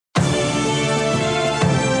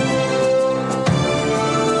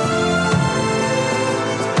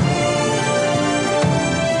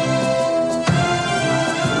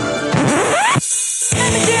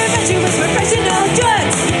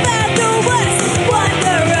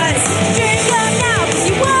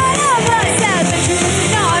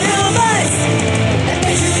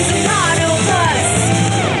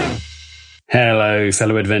Hello,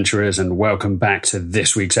 fellow adventurers, and welcome back to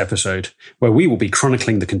this week's episode, where we will be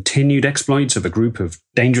chronicling the continued exploits of a group of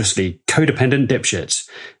dangerously codependent dipshits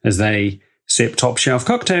as they sip top-shelf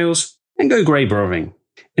cocktails and go grey-broving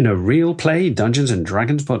in a real play Dungeons &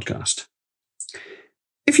 Dragons podcast.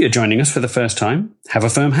 If you're joining us for the first time, have a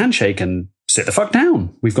firm handshake and sit the fuck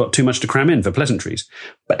down. We've got too much to cram in for pleasantries.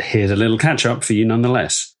 But here's a little catch-up for you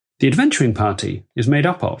nonetheless. The adventuring party is made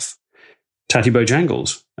up of Tatty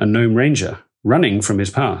Bojangles, a gnome ranger, running from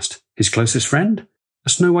his past, his closest friend, a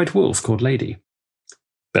snow-white wolf called Lady.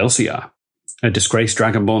 Belciar, a disgraced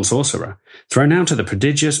dragonborn sorcerer, thrown out of the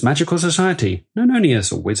prodigious magical society known only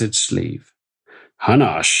as a wizard's sleeve.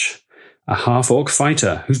 Hanash, a half-orc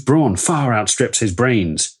fighter whose brawn far outstrips his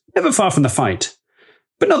brains, never far from the fight,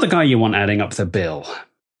 but not the guy you want adding up the bill.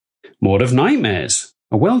 Maud of Nightmares,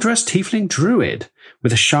 a well-dressed tiefling druid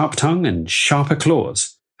with a sharp tongue and sharper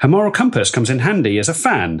claws. Her moral compass comes in handy as a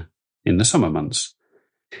fan in the summer months.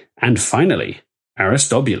 And finally,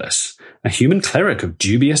 Aristobulus, a human cleric of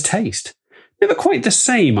dubious taste, never quite the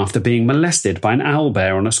same after being molested by an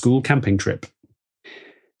owlbear on a school camping trip.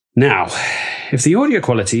 Now, if the audio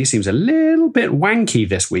quality seems a little bit wanky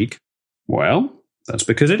this week, well, that's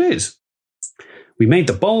because it is. We made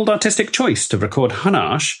the bold artistic choice to record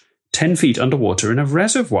Hanash 10 feet underwater in a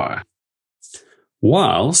reservoir,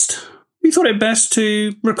 whilst we thought it best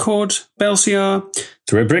to record Belciar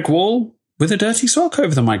through a brick wall with a dirty sock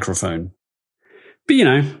over the microphone. But you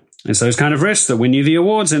know, it's those kind of risks that win you the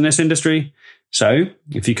awards in this industry. So,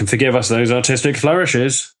 if you can forgive us those artistic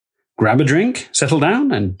flourishes, grab a drink, settle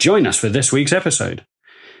down, and join us for this week's episode.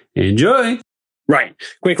 Enjoy! Right,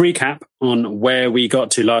 quick recap on where we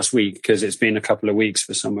got to last week, because it's been a couple of weeks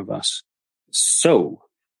for some of us. So,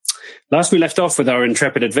 last we left off with our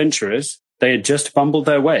intrepid adventurers. They had just bumbled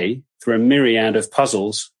their way through a myriad of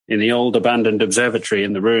puzzles in the old abandoned observatory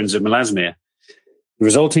in the ruins of Melasmere, the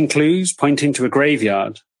resulting clues pointing to a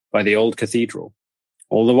graveyard by the old cathedral.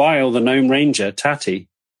 All the while, the gnome ranger, Tatty,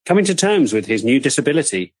 coming to terms with his new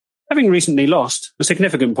disability, having recently lost a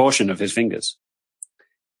significant portion of his fingers.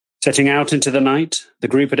 Setting out into the night, the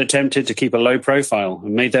group had attempted to keep a low profile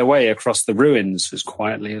and made their way across the ruins as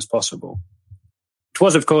quietly as possible. It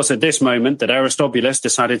was, of course, at this moment that Aristobulus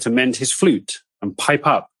decided to mend his flute and pipe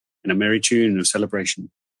up in a merry tune of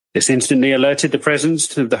celebration. This instantly alerted the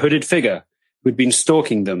presence of the hooded figure who had been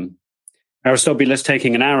stalking them, Aristobulus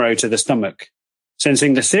taking an arrow to the stomach.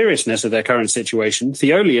 Sensing the seriousness of their current situation,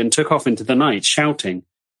 Theolian took off into the night, shouting,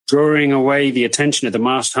 drawing away the attention of the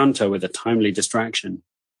masked hunter with a timely distraction.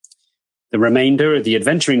 The remainder of the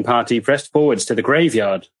adventuring party pressed forwards to the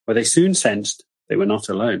graveyard, where they soon sensed they were not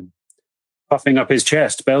alone. Puffing up his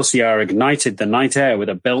chest, Belciar ignited the night air with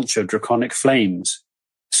a belch of draconic flames.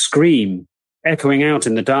 A scream echoing out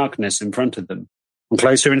in the darkness in front of them. On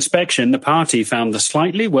closer inspection, the party found the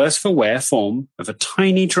slightly worse-for-wear form of a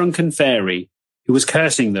tiny drunken fairy who was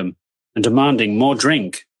cursing them and demanding more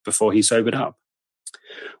drink before he sobered up.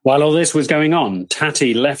 While all this was going on,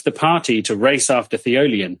 Tatty left the party to race after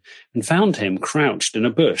Theolian and found him crouched in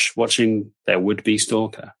a bush watching their would-be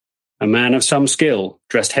stalker. A man of some skill,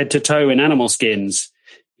 dressed head to toe in animal skins,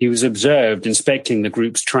 he was observed inspecting the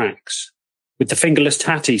group's tracks. With the fingerless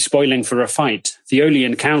Tatty spoiling for a fight,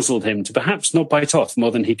 Theolian counselled him to perhaps not bite off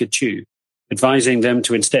more than he could chew, advising them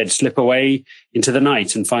to instead slip away into the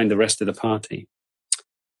night and find the rest of the party.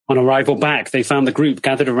 On arrival back, they found the group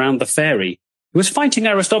gathered around the fairy, who was fighting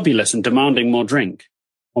Aristobulus and demanding more drink.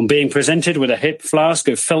 On being presented with a hip flask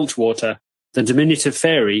of felch water, the diminutive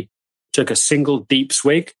fairy took a single deep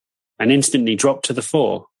swig and instantly dropped to the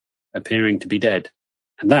floor, appearing to be dead.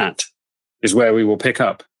 And that is where we will pick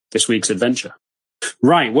up this week's adventure.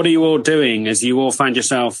 Right, what are you all doing as you all find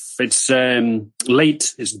yourself, it's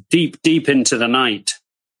late, it's deep into the night,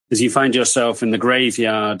 as you find yourself in the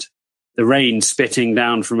graveyard, the rain spitting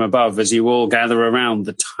down from above as you all gather around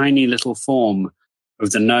the tiny little form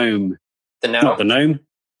of the gnome. The gnome? Not the gnome,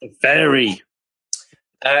 the fairy.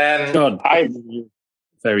 God.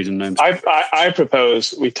 Fairies and gnomes. I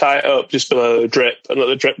propose we tie it up just below the drip and let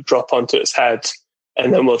the drip drop onto its head,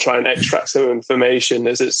 and then we'll try and extract some information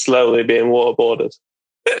as it's slowly being waterboarded.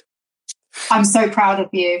 I'm so proud of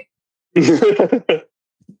you.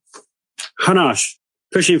 Hanash,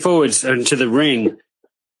 pushing forwards into the ring,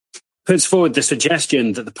 puts forward the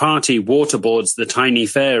suggestion that the party waterboards the tiny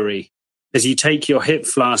fairy. As you take your hip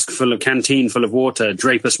flask full of canteen full of water,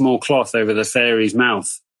 drape a small cloth over the fairy's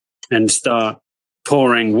mouth, and start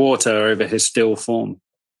pouring water over his still form.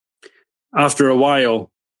 After a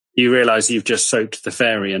while, you realize you've just soaked the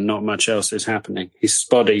fairy and not much else is happening. His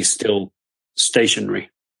body's still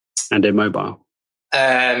stationary and immobile.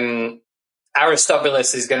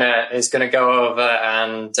 Aristobulus is gonna go over,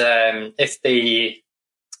 and if the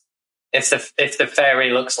fairy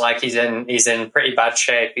looks like he's in pretty bad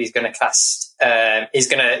shape, he's gonna cast. He's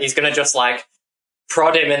gonna just like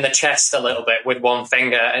prod him in the chest a little bit with one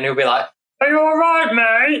finger, and he'll be like, "Are you all right,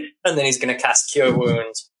 mate?" And then he's gonna cast Cure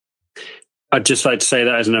Wounds. I'd just like to say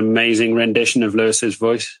that is an amazing rendition of Lewis's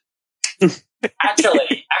voice.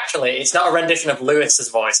 Actually, it's not a rendition of Lewis's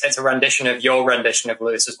voice. It's a rendition of your rendition of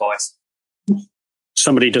Lewis's voice.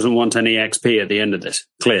 Somebody doesn't want any XP at the end of this,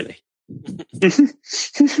 clearly.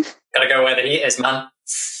 Gotta go where the heat is, man.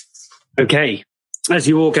 Okay. As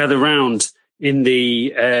you all gather round in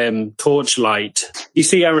the torchlight, you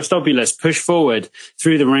see Aristobulus push forward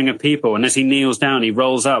through the ring of people, and as he kneels down, he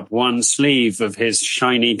rolls up one sleeve of his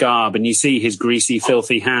shiny garb, and you see his greasy,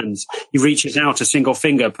 filthy hands. He reaches out a single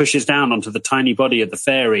finger, pushes down onto the tiny body of the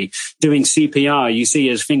fairy. Doing CPR, you see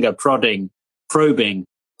his finger prodding, probing,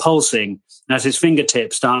 pulsing, as his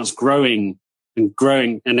fingertip starts growing,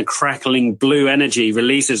 and a crackling blue energy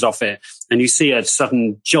releases off it, and you see a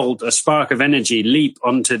sudden jolt, a spark of energy leap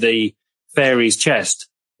onto the fairy's chest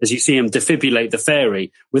as you see him defibrillate the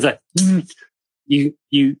fairy with a you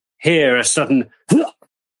hear a sudden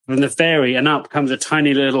from the fairy, and up comes a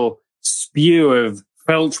tiny little spew of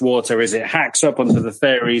felch water as it hacks up onto the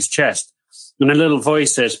fairy's chest, and a little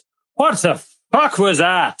voice says, "What the fuck was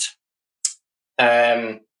that?"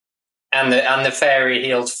 And the fairy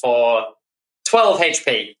heals for 12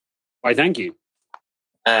 HP. Why, thank you.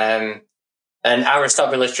 And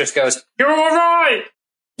Aristobulus just goes, "You're all right."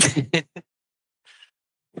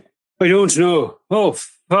 I don't know. Oh,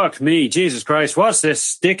 fuck me. Jesus Christ. What's this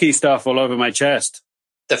sticky stuff all over my chest?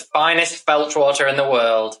 The finest felch water in the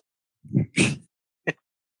world.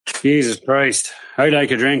 Jesus Christ. I like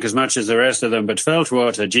a drink as much as the rest of them, but felch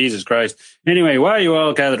water, Jesus Christ. Anyway, why are you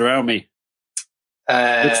all gathered around me?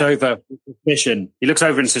 Looks over in suspicion. He looks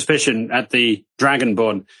over in suspicion at the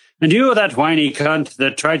Dragonborn. And you, that whiny cunt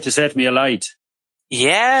that tried to set me alight.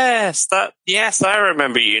 Yes, I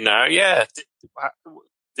remember you now. Yeah.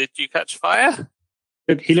 Did you catch fire?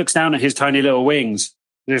 He looks down at his tiny little wings.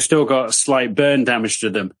 They've still got slight burn damage to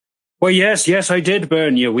them. Well, yes, I did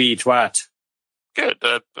burn, you wee twat. Good.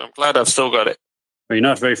 I'm glad I've still got it. Well, you're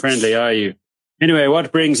not very friendly, are you? Anyway,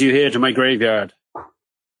 what brings you here to my graveyard?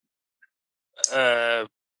 Can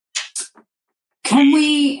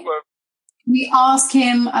we ask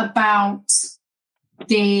him about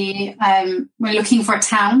we're looking for a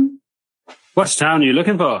town? What town are you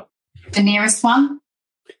looking for? The nearest one?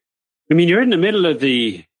 I mean, you're in the middle of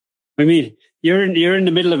you're in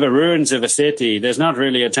the middle of the ruins of a city. There's not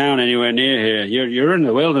really a town anywhere near here. You're in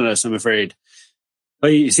the wilderness, I'm afraid.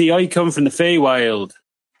 I come from the Feywild.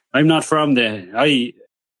 I'm not from there. I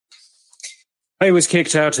was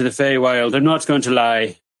kicked out of the Feywild. I'm not going to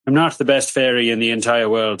lie. I'm not the best fairy in the entire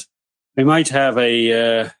world. We might have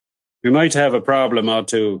a problem or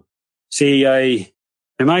two. See, I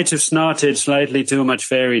might have snorted slightly too much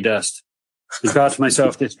fairy dust and got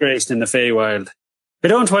myself disgraced in the Feywild. I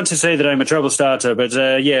don't want to say that I'm a trouble starter, but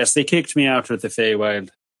yes, they kicked me out of the Feywild.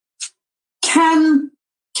 Can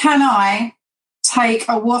I take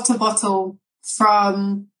a water bottle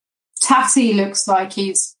from Tatty? Looks like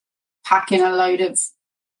he's packing a load of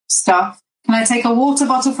stuff. Can I take a water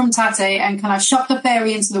bottle from Tatty and can I shove the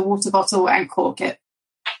fairy into the water bottle and cork it?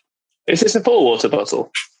 Is this a full water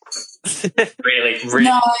bottle? Really?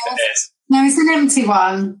 No, it's an empty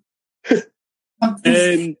one.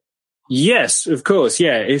 Yes, of course,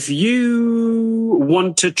 yeah. If you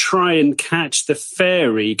want to try and catch the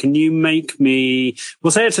fairy, can you make me...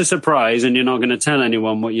 We'll say it's a surprise and you're not going to tell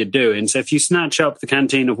anyone what you're doing. So if you snatch up the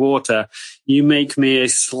canteen of water, you make me a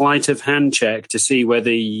sleight of hand check to see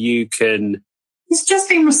whether you can... He's just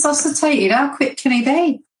been resuscitated. How quick can he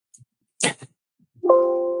be?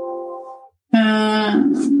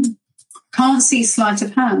 Can't see sleight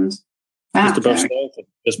of hand. Just above sleight,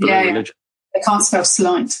 just below religion. I can't spell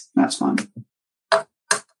slight. That's fine.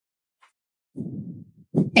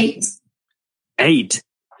 8. 8.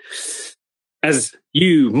 As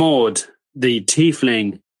you, Maud, the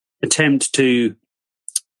tiefling, attempt to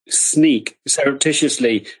sneak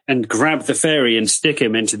surreptitiously and grab the fairy and stick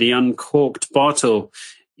him into the uncorked bottle,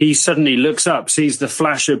 he suddenly looks up, sees the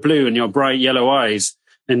flash of blue in your bright yellow eyes,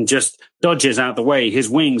 and just dodges out the way, his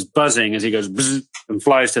wings buzzing as he goes bzz, and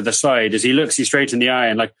flies to the side as he looks you straight in the eye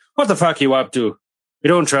and like, what the fuck are you up to? I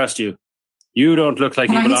don't trust you. You don't look like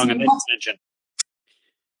you belong in this dimension.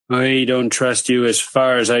 I don't trust you as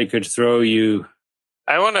far as I could throw you.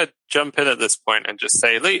 I want to jump in at this point and just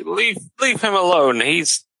say, leave him alone.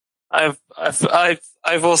 I've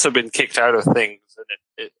also been kicked out of things, and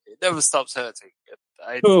it never stops hurting.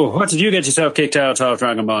 Oh, what did you get yourself kicked out of,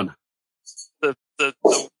 Dragonborn? The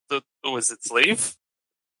wizard's leave.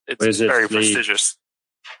 It's Wizard's very leave. prestigious.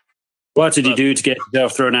 What did you do to get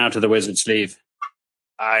yourself thrown out of the wizard's leave?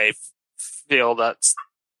 I feel that's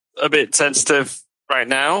a bit sensitive right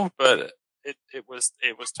now, but it was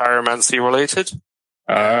tyromancy related.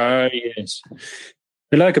 Ah, yes.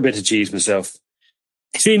 I like a bit of cheese myself.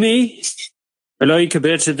 See me? I like a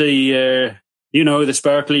bit of the, the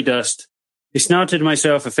sparkly dust. I snorted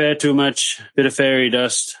myself a fair too much bit of fairy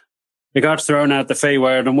dust. I got thrown out the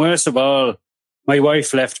Feywild, and worst of all, my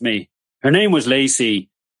wife left me. Her name was Lacey.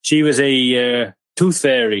 She was a tooth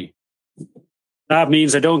fairy. That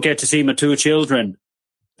means I don't get to see my two children.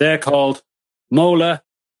 They're called Mola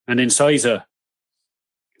and Incisor.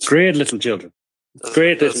 Great little children.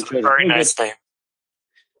 Great little children. Very nice name.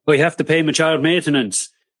 I have to pay my child maintenance.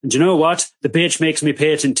 And you know what? The bitch makes me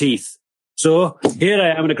pay it in teeth. So here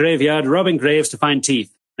I am in a graveyard robbing graves to find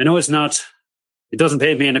teeth. I know it doesn't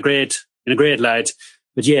pay me in a great light.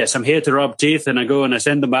 But yes, I'm here to rob teeth, and I go and I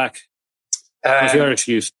send them back. What's your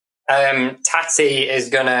excuse? Tatty is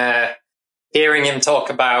gonna, hearing him talk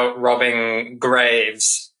about robbing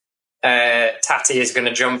graves, Tatty is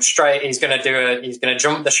gonna jump straight. He's gonna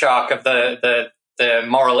jump the shark of the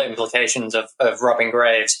moral implications of robbing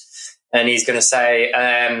graves, and he's gonna say,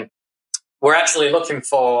 we're actually looking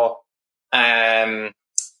for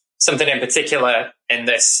something in particular in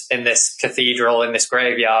this cathedral, in this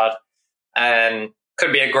graveyard.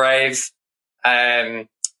 Could be a grave.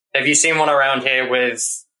 Have you seen one around here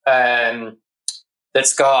with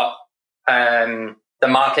that's got the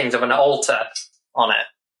markings of an altar on it?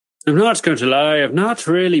 I'm not going to lie. I've not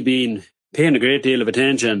really been paying a great deal of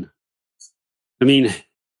attention. I mean,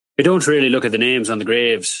 I don't really look at the names on the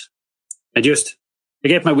graves. I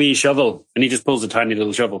get my wee shovel, and he just pulls a tiny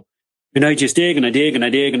little shovel. And I just dig, and I dig, and I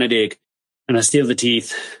dig, and I dig. And I steal the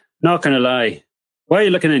teeth. Not going to lie. Why are you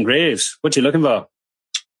looking in graves? What you looking for?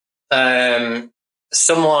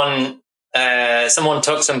 Someone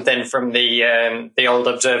took something from the old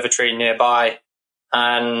observatory nearby,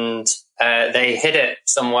 and they hid it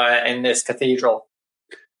somewhere in this cathedral.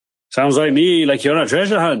 Sounds like me, like you're on a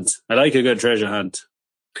treasure hunt. I like a good treasure hunt.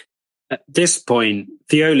 At this point,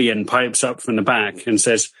 Theolian pipes up from the back and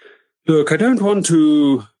says, "Look, I don't want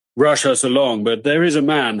to rush us along, but there is a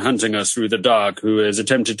man hunting us through the dark who has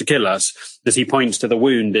attempted to kill us," as he points to the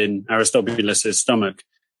wound in Aristobulus' stomach.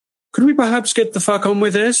 Could we perhaps get the fuck on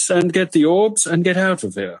with this and get the orbs and get out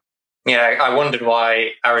of here? Yeah, I wondered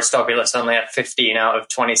why Aristobulus only had 15 out of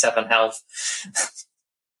 27 health.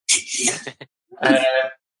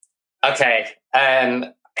 Okay.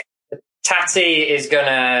 Tatty is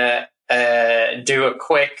gonna do a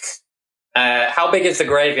quick... how big is the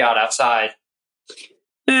graveyard outside?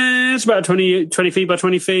 It's about 20 feet by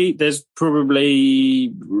 20 feet. There's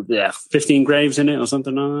probably 15 graves in it or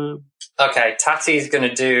something like that. Okay, Tatty's going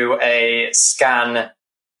to do a scan,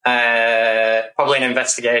 probably an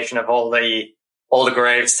investigation of all the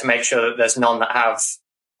graves to make sure that there's none that have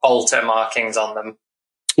altar markings on them.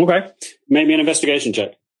 Okay, make me an investigation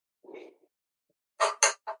check.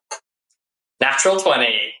 Natural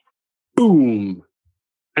 20. Boom.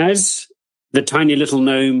 As the tiny little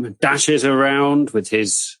gnome dashes around with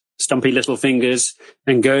his stumpy little fingers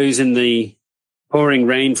and goes in the pouring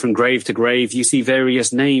rain from grave to grave, you see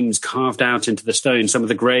various names carved out into the stone. Some of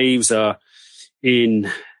the graves are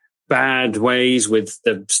in bad ways with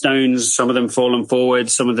the stones, some of them fallen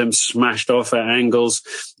forward, some of them smashed off at angles.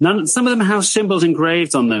 Some of them have symbols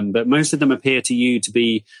engraved on them, but most of them appear to you to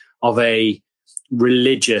be of a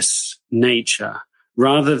religious nature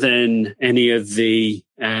rather than any of the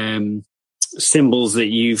symbols that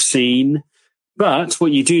you've seen. But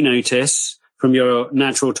what you do notice from your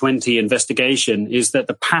natural 20 investigation is that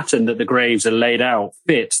the pattern that the graves are laid out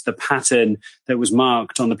fits the pattern that was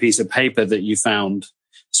marked on the piece of paper that you found.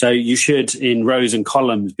 So you should, in rows and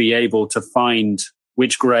columns, be able to find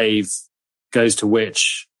which grave goes to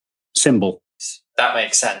which symbol. That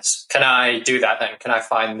makes sense. Can I do that then? Can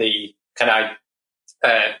I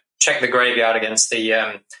check the graveyard against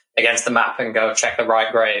the map and go check the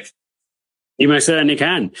right grave? You most certainly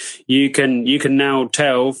can. You can now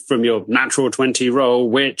tell from your natural 20 roll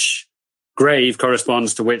which grave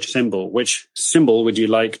corresponds to which symbol. Which symbol would you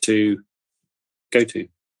like to go to?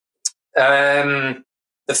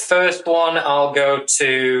 The first one I'll go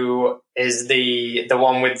to is the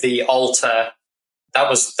one with the altar. That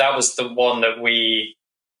was the one that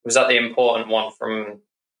was that the important one from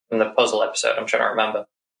the puzzle episode? I'm trying to remember.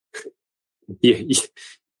 You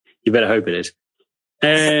better hope it is.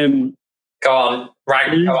 Go on,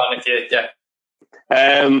 Rag. Go on if you. Yeah.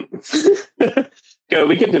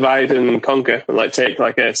 We could divide and conquer and like take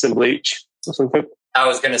like a symbol each or something. I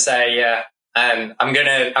was going to say, yeah. I'm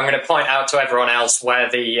gonna point out to everyone else where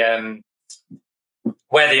the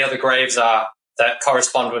other graves are that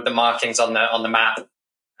correspond with the markings on the map.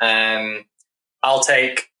 I'll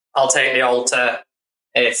take the altar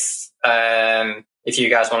if you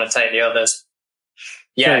guys want to take the others.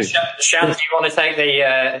 Yeah, Shan, do you want to take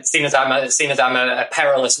the? Seeing as I'm a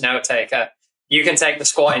perilous note taker, you can take the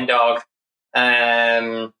squatting dog.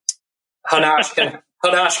 Hanash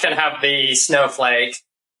can have the snowflake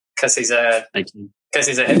because he's a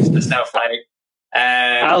hipster snowflake.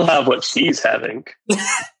 I'll have what she's having.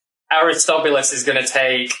 Aristobulus is going to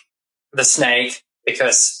take the snake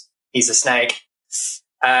because he's a snake,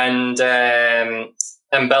 and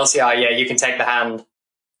Belsiar, yeah, you can take the hand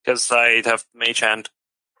because I'd have mage hand.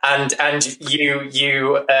 And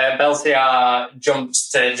you Belsiar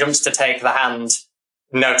jumps to take the hand,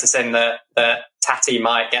 noticing that Tatty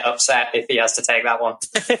might get upset if he has to take that one.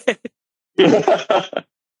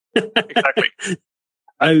 Exactly.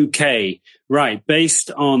 Okay, right.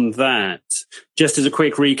 Based on that, just as a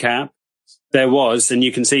quick recap, there was, and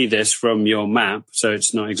you can see this from your map, so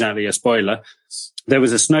it's not exactly a spoiler, there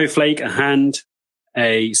was a snowflake, a hand,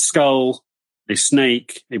 a skull, a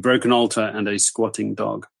snake, a broken altar, and a squatting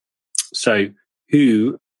dog. So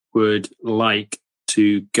who would like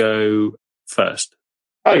to go first?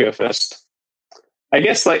 I'll go first. I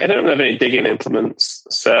guess I don't have any digging implements,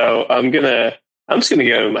 so I'm just gonna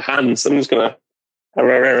go with my hands. I'm just gonna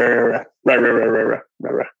and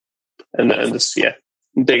just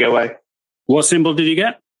dig away. What symbol did you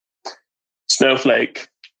get? Snowflake.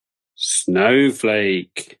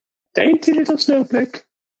 Snowflake. Dainty little snowflake.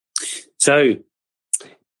 So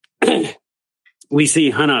we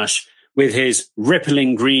see Hanash with his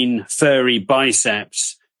rippling green furry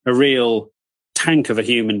biceps, a real tank of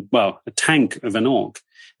a tank of an orc.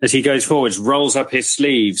 As he goes forwards, rolls up his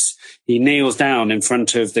sleeves, he kneels down in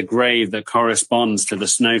front of the grave that corresponds to the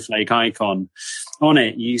snowflake icon. On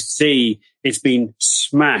it, you see it's been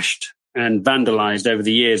smashed and vandalized over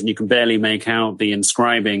the years, and you can barely make out the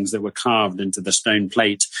inscribings that were carved into the stone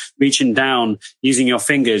plate. Reaching down, using your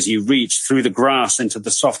fingers, you reach through the grass into the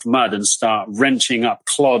soft mud and start wrenching up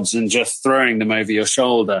clods and just throwing them over your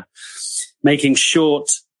shoulder. Making short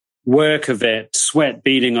work of it, sweat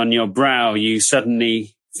beading on your brow, you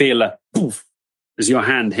suddenly feel a poof as your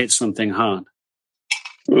hand hits something hard.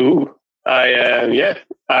 Ooh, I've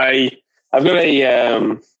got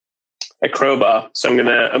a crowbar, so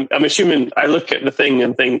I'm assuming I look at the thing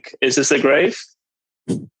and think, is this a grave?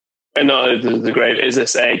 And not the grave, is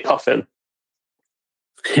this a coffin?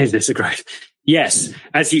 Is this a grave? Yes.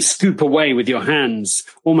 As you scoop away with your hands,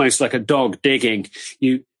 almost like a dog digging,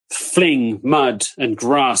 you fling mud and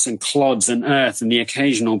grass and clods and earth and the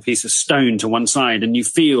occasional piece of stone to one side, and you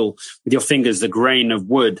feel with your fingers the grain of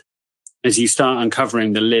wood as you start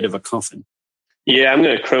uncovering the lid of a coffin. Yeah, I'm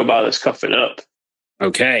going to crowbar this coffin up.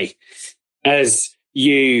 Okay. As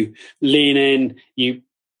you lean in, you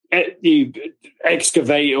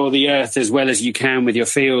excavate all the earth as well as you can with your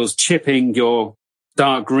feels, chipping your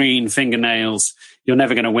dark green fingernails. You're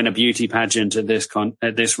never going to win a beauty pageant at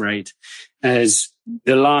this rate. As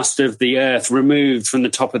the last of the earth removed from the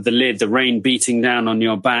top of the lid, the rain beating down on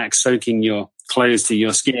your back, soaking your clothes to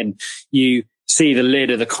your skin, you see the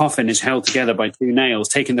lid of the coffin is held together by two nails.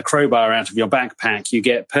 Taking the crowbar out of your backpack, you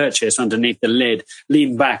get purchase underneath the lid,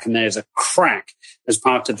 lean back, and there's a crack as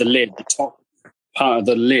part of the lid. The top part of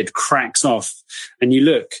the lid cracks off, and you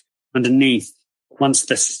look underneath. Once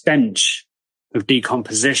the stench of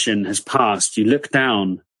decomposition has passed, you look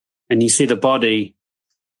down and you see the body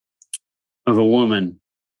of a woman.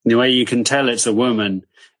 The way you can tell it's a woman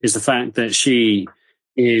is the fact that she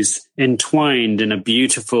is entwined in a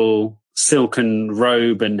beautiful silken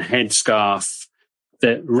robe and headscarf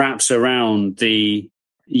that wraps around the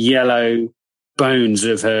yellow bones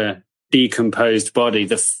of her decomposed body,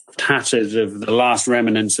 the tatters of the last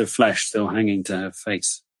remnants of flesh still hanging to her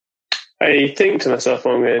face. I think to myself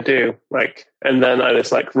what I'm going to do, and then I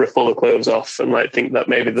just rip all the clothes off and think that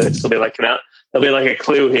maybe this will be there'll be a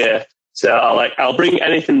clue here. So I'll bring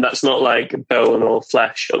anything that's not bone or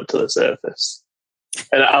flesh up to the surface,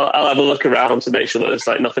 and I'll have a look around to make sure that there's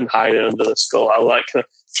nothing hiding under the skull. I'll kind of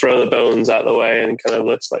throw the bones out of the way and kind of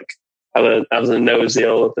looks have a nosy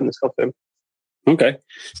all up in this coffin. Okay.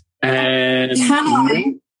 Can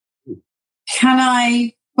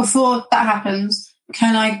I before that happens?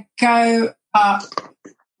 Can I go up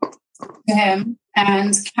to him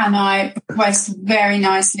and can I request very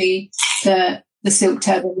nicely the silk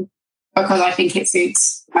turban because I think it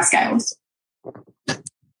suits my scales?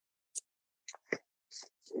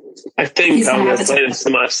 I think He's I'm gonna going have to to say this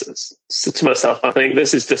to myself. I think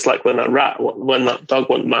this is just like when that dog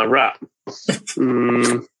wanted my rat.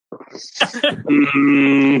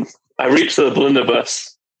 I reached for the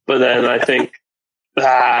blunderbuss, but then I think,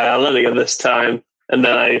 I'll let it go this time, and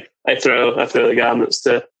then I throw the garments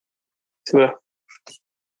to her.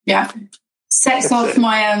 Yeah. Sets off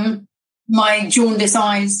my my jaundiced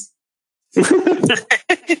eyes.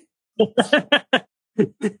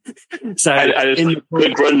 So I just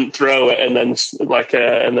grunt, throw it, and then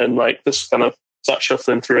just kind of start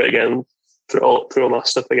shuffling through it again, through all my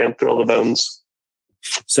stuff again, through all the bones.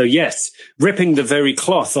 So yes, ripping the very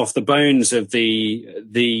cloth off the bones of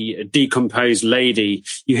the decomposed lady,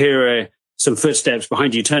 you hear some footsteps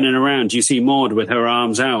behind you. Turning around, you see Maud with her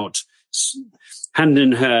arms out,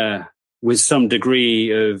 handing her with some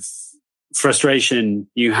degree of frustration.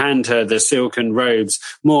 You hand her the silken robes.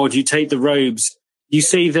 Maud, you take the robes. You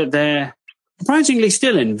see that they're surprisingly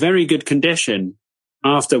still in very good condition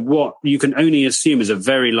after what you can only assume is a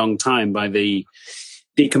very long time by the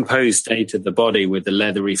decomposed state of the body with the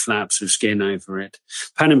leathery flaps of skin over it.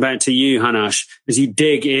 Panning back to you, Hanash, as you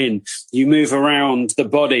dig in, you move around the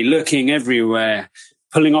body, looking everywhere,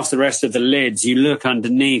 pulling off the rest of the lids. You look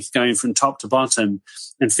underneath, going from top to bottom,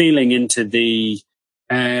 and feeling into the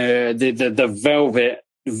velvet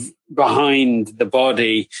behind the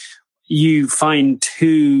body. You find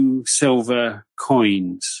 2 silver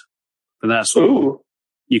coins, but that's all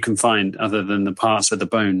you can find other than the parts of the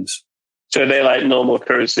bones. So are they like normal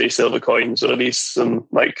currency silver coins, or are these some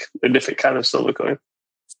like a different kind of silver coin?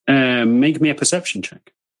 Make me a perception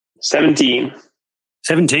check. 17.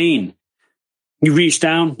 17. You reach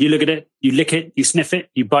down, you look at it, you lick it, you sniff it,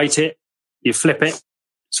 you bite it, you flip it.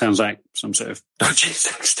 Sounds like some sort of dodgy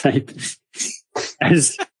sex tape.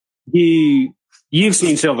 As you've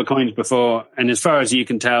seen silver coins before, and as far as you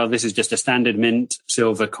can tell, this is just a standard mint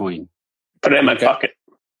silver coin. Put it in my pocket.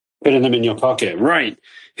 Putting them in your pocket. Right.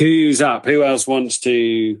 Who's up? Who else wants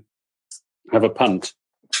to have a punt?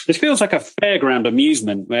 This feels like a fairground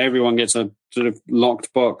amusement where everyone gets a sort of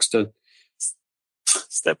locked box to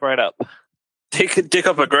step right up. Dig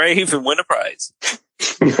up a grave and win a prize.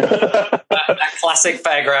 that classic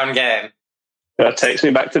fairground game. That takes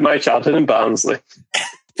me back to my childhood in Barnsley.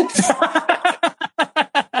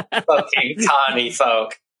 Fucking carny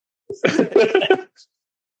folk.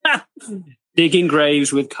 Digging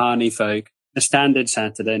graves with carny folk. A standard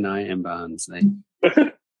Saturday night in Barnsley.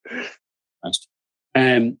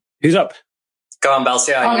 Who's up? Go on,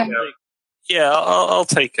 Belsiar. Yeah, I'll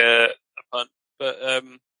take a punt, but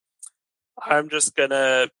I'm just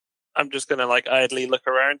gonna like idly look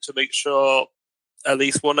around to make sure at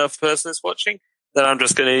least one other person is watching. Then I'm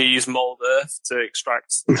just gonna use mold earth to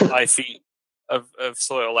extract 5 feet of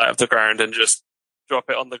soil out of the ground and just drop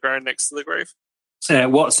it on the ground next to the grave.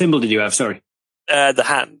 What symbol did you have? Sorry. The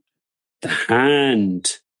hand. The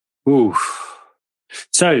hand. Ooh.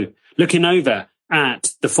 So, looking over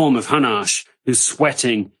at the form of Hanash, who's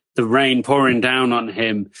sweating, the rain pouring down on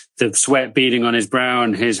him, the sweat beading on his brow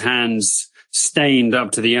and his hands stained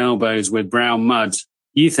up to the elbows with brown mud,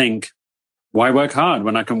 you think, why work hard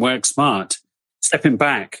when I can work smart? Stepping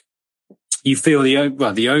back, you feel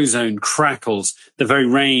the ozone crackles. The very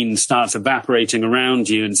rain starts evaporating around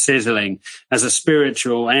you and sizzling as a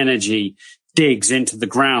spiritual energy digs into the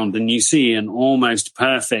ground, and you see an almost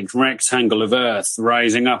perfect rectangle of earth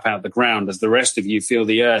rising up out the ground as the rest of you feel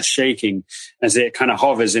the earth shaking as it kind of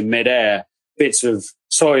hovers in midair. Bits of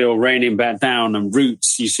soil raining back down and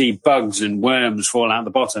roots. You see bugs and worms fall out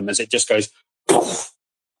the bottom as it just goes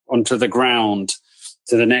onto the ground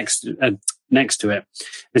to the next to it.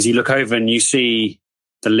 As you look over and you see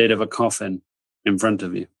the lid of a coffin in front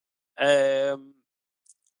of you.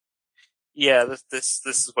 Yeah, this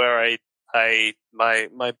is where my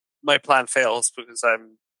plan fails because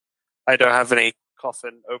I don't have any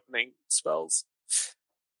coffin opening spells.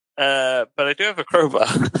 But I do have a crowbar.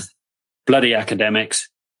 Bloody academics,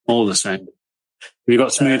 all the same. Have you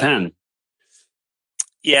got smooth hand?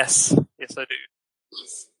 Yes, I do.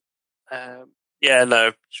 Yeah,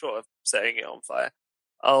 no, short of setting it on fire,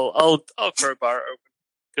 I'll crowbar it open.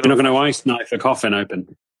 You're not going to ice knife a coffin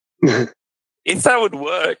open. If that would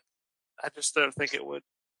work, I just don't think it would.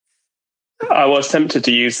 I was tempted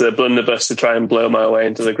to use the blunderbuss to try and blow my way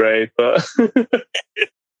into the grave, but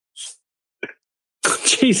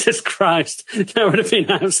Jesus Christ, that would have been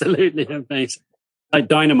absolutely amazing. Like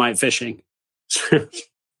dynamite fishing.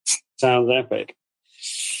 Sounds epic.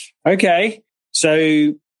 Okay,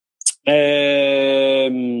 so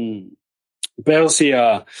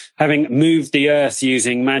Belsiar, having moved the earth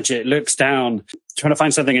using magic, looks down, trying to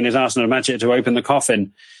find something in his arsenal of magic to open the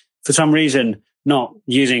coffin. For some reason, not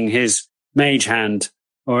using his mage hand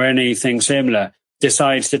or anything similar,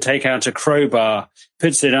 decides to take out a crowbar,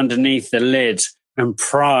 puts it underneath the lid, and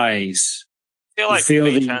pries. I feel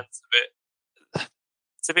like mage hand's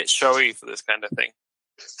it's a bit showy for this kind of thing,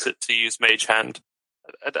 to use mage hand.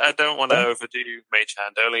 I don't want to overdo mage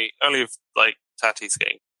hand, only if, like, Tati's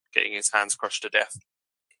getting his hands crushed to death.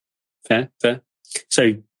 Fair.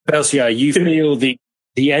 So, Belsiar, you feel the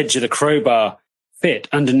edge of the crowbar fit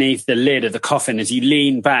underneath the lid of the coffin. As you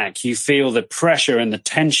lean back, you feel the pressure and the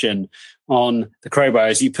tension on the crowbar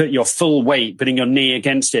as you put your full weight, putting your knee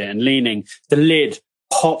against it and leaning. The lid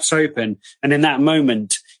pops open, and in that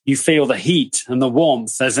moment, you feel the heat and the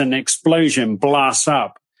warmth as an explosion blasts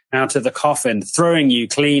up out of the coffin, throwing you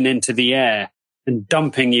clean into the air and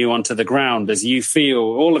dumping you onto the ground. As you feel,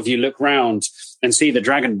 all of you look round and see the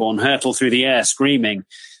Dragonborn hurtle through the air, screaming,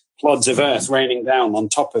 clods of earth raining down on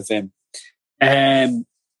top of him. Belsiar,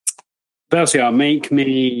 make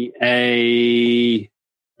me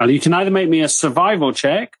you can either make me a survival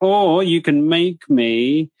check, or you can make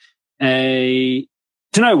me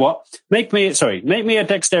do you know what? Make me a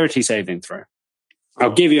dexterity saving throw.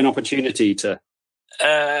 I'll give you an opportunity to.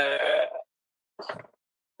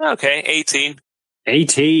 Okay, 18.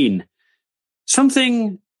 18.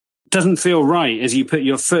 Something doesn't feel right as you put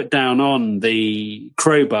your foot down on the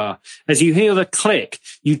crowbar. As you hear the click,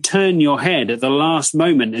 you turn your head at the last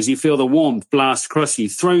moment as you feel the warmth blast across you.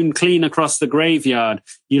 Thrown clean across the graveyard,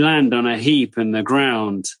 you land on a heap in the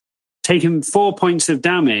ground. Taking 4 points of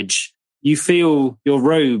damage, you feel your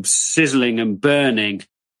robes sizzling and burning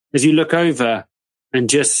as you look over and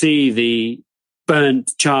just see the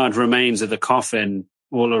burnt, charred remains of the coffin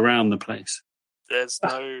all around the place. Is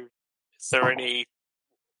there any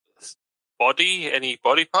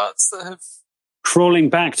body parts that have... Crawling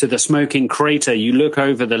back to the smoking crater, you look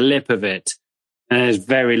over the lip of it, and there's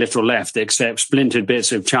very little left except splintered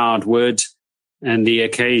bits of charred wood and the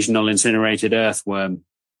occasional incinerated earthworm.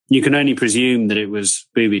 You can only presume that it was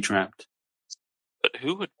booby-trapped. But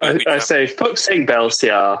who would... I say, fuck's sake,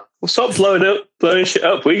 Belsiar. Well, stop blowing shit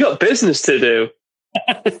up. We got business to do.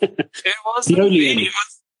 It wasn't me.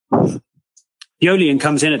 Yolian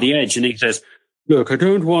comes in at the edge and he says, "Look, I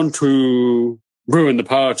don't want to ruin the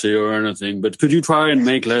party or anything, but could you try and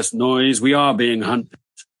make less noise? We are being hunted.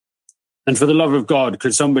 And for the love of God,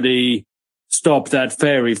 could somebody stop that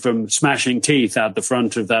fairy from smashing teeth out the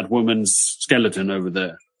front of that woman's skeleton over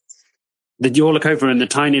there?" That you all look over and the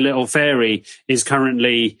tiny little fairy is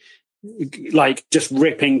currently like just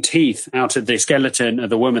ripping teeth out of the skeleton of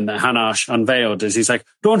the woman that Hanash unveiled as he's like,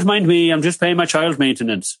 "Don't mind me, I'm just paying my child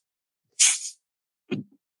maintenance."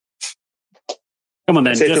 Come on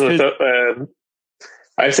then.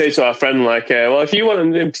 I say to our friend, like, well, if you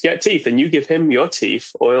want him to get teeth, then you give him your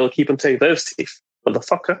teeth, or he'll keep him taking those teeth.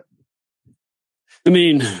 Motherfucker. I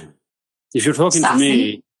mean, if you're talking to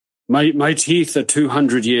me, my teeth are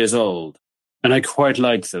 200 years old, and I quite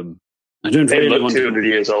like them. I don't really want 200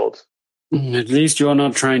 years old. At least you're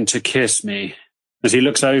not trying to kiss me. As he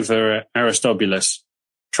looks over at Aristobulus.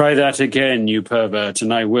 Try that again, you pervert,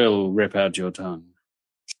 and I will rip out your tongue.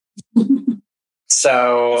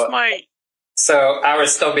 So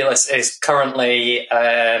Aristobulus is currently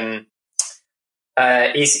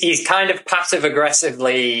he's kind of passive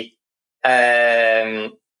aggressively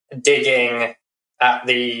digging at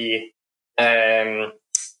the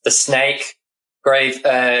snake grave,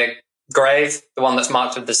 the one that's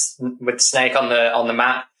marked with the snake on the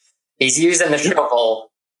map. He's using the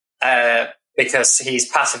shovel because he's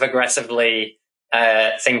passive aggressively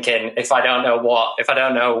thinking, if I don't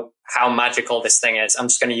know how magical this thing is, I'm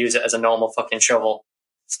just going to use it as a normal fucking shovel.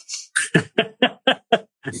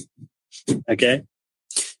 Okay.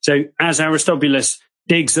 So as Aristobulus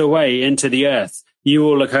digs away into the earth, you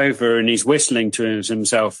all look over and he's whistling to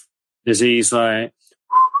himself as he's like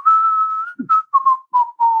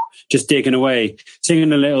just digging away,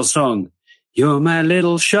 singing a little song. You're my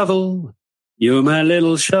little shovel. You're my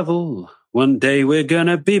little shovel. One day we're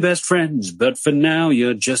gonna be best friends, but for now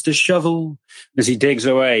you're just a shovel. As he digs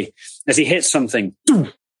away, as he hits something.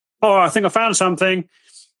 Oh, I think I found something.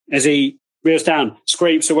 As he rears down,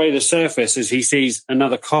 scrapes away the surface as he sees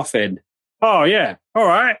another coffin. Oh, yeah. All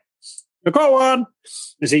right. I got one.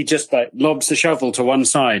 As he just lobs the shovel to one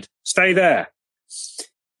side. Stay there.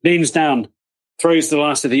 Leans down, throws the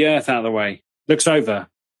last of the earth out of the way, looks over.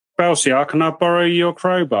 Belsiar, can I borrow your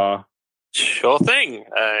crowbar? Sure thing.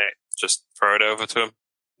 Just throw it over to him.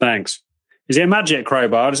 Thanks. Is it a magic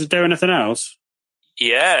crowbar? Does it do anything else?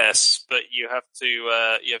 Yes, but you have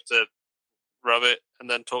to rub it and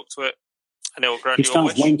then talk to it, and it will grant you a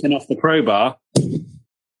wish. He starts wanking off the crowbar.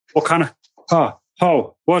 What kind of...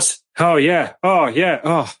 Oh, what's... Oh, yeah. Oh,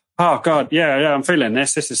 yeah. Oh, God. Yeah, I'm feeling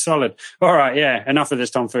this. This is solid. All right, yeah. Enough of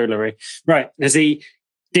this tomfoolery. Right. As he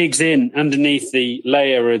digs in underneath the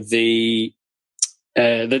layer of the...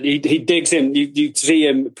 that he digs in. You see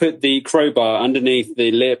him put the crowbar underneath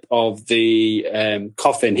the lip of the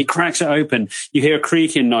coffin. He cracks it open. You hear a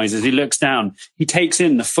creaking noise as he looks down. He takes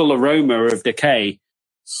in the full aroma of decay.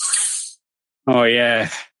 Oh, yeah.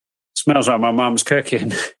 Smells like my mum's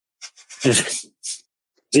cooking. As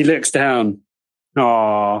he looks down.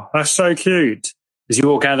 Oh, that's so cute. As you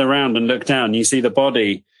all gather around and look down, you see the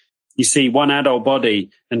body. You see one adult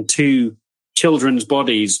body and two children's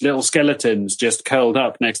bodies, little skeletons just curled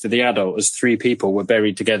up next to the adult as three people were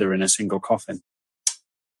buried together in a single coffin.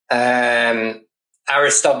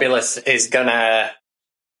 Aristobulus is gonna...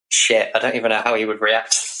 Shit, I don't even know how he would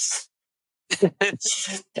react. I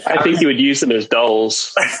think he would use them as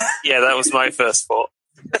dolls. Yeah, that was my first thought.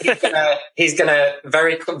 He's gonna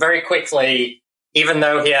very quickly, even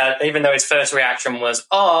though his first reaction was,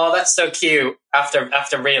 "Oh, that's so cute,"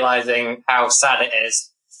 after realizing how sad it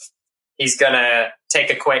is, he's gonna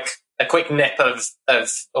take a quick nip of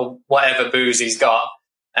whatever booze he's got,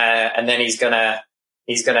 and then he's gonna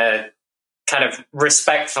kind of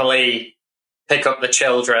respectfully pick up the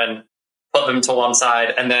children, put them to one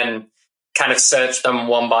side, and then kind of search them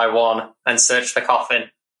one by one and search the coffin.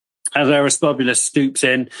 As Aristobulus stoops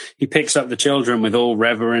in, he picks up the children with all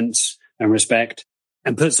reverence and respect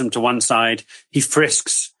and puts them to one side. He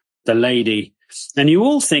frisks the lady, and you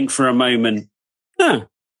all think for a moment, "Oh,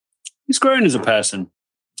 he's grown as a person."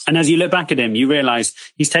 And as you look back at him, you realize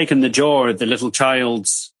he's taken the jaw of the little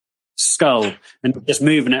child's skull and just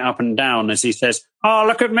moving it up and down as he says, "Oh,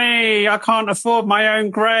 look at me. I can't afford my own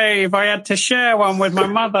grave. I had to share one with my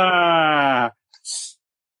mother."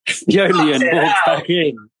 Eolian walks back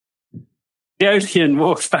in. Eolian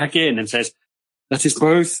walks back in and says, "That is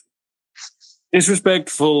both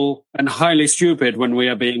disrespectful and highly stupid when we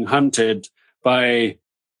are being hunted by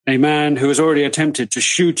a man who has already attempted to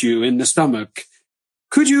shoot you in the stomach.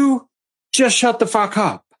 Could you just shut the fuck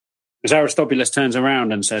up?" As Aristobulus turns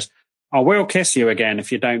around and says, "I will kiss you again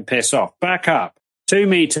if you don't piss off. Back up. 2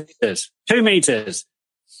 meters. 2 meters."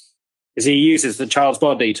 As he uses the child's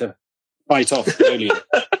body to fight off Eolian.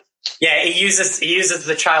 Yeah, he uses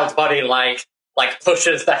the child's body like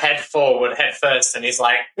pushes the head forward head first, and he's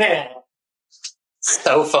like, "Yeah."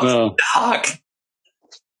 So fucking dark.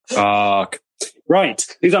 Dark. Right,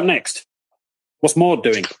 who's up next? What's Maud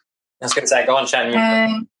doing? I was going to say, go on,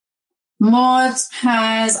 Shannon. Maud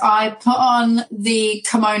I put on the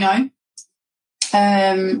kimono,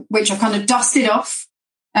 which I kind of dusted off,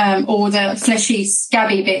 all the fleshy,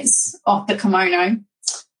 scabby bits off the kimono.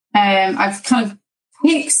 I've kind of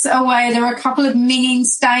picked away. There are a couple of minging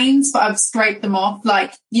stains, but I've scraped them off.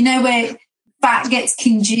 Like, you know, where fat gets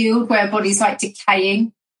congealed, where body's like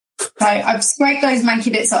decaying. So I've scraped those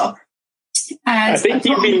manky bits off. And I think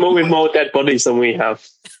you've been with more dead bodies than we have.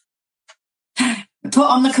 Put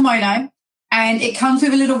on the kimono, and it comes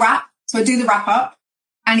with a little wrap. So I do the wrap up,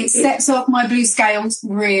 and it sets off my blue scales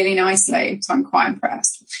really nicely. So I'm quite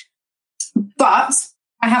impressed. But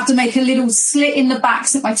I have to make a little slit in the back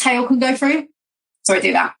so that my tail can go through. So I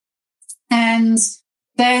do that. And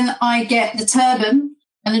then I get the turban,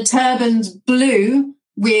 and the turban's blue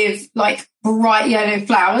with like bright yellow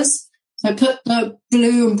flowers. So I put the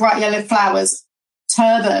blue and bright yellow flowers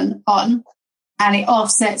turban on, and it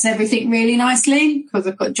offsets everything really nicely because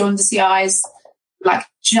I've got jaundicey eyes, like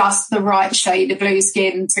just the right shade of blue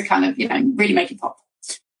skin to kind of, you know, really make it pop.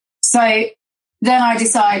 So then I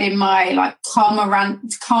decide in my like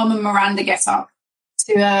Carmen Miranda get up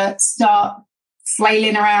to start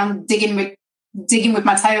flailing around, digging with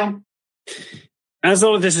my tail. As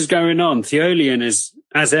all of this is going on, Theolian is,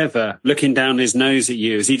 as ever, looking down his nose at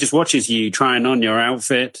you as he just watches you trying on your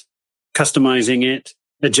outfit, customizing it,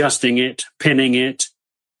 adjusting it, pinning it.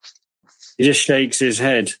 He just shakes his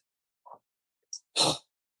head.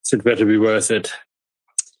 It better be worth it.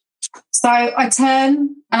 So I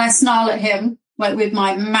turn and I snarl at him, like with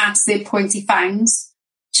my massive pointy fangs,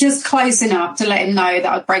 just close enough to let him know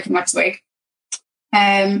that I'd break him like a twig.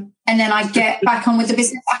 And then I get back on with the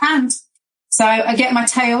business at hand. So I get my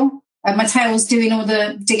tail, and my tail's doing all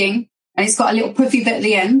the digging, and it's got a little puffy bit at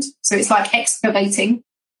the end. So it's like excavating.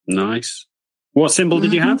 Nice. What symbol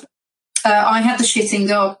did you have? I had the shitting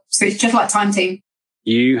dog. So it's just like Time Team.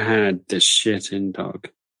 You had the shitting dog.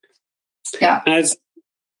 Yeah. As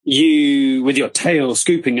you, with your tail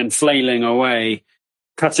scooping and flailing away,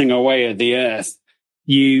 cutting away at the earth,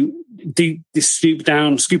 you stoop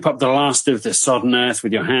down, scoop up the last of the sodden earth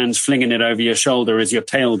with your hands, flinging it over your shoulder as your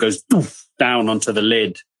tail goes doof, down onto the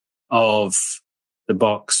lid of the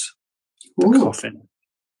box, Ooh. the coffin.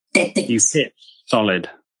 Dead things. You hit solid.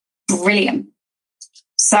 Brilliant.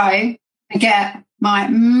 So I get my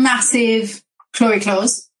massive clawy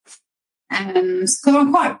claws, and because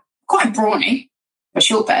I'm quite brawny for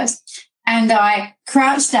short bears, and I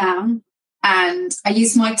crouch down and I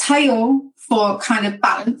use my tail for kind of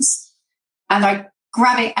balance, and I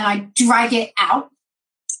grab it and I drag it out,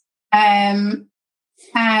 and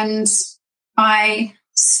I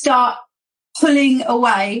start pulling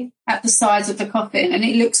away at the sides of the coffin, and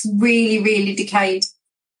it looks really, really decayed.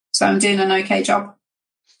 So I'm doing an okay job.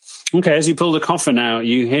 Okay, as you pull the coffin out,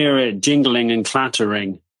 you hear it jingling and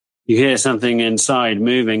clattering. You hear something inside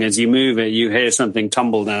moving. As you move it, you hear something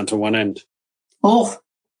tumble down to one end. Oh,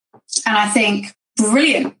 and I think,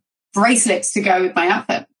 brilliant. Bracelets to go with my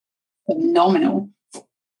outfit. Phenomenal.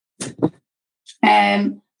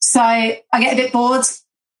 So I get a bit bored.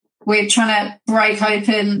 We're trying to break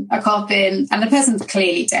open a coffin, and the person's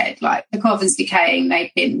clearly dead. Like, the coffin's decaying.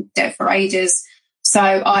 They've been dead for ages. So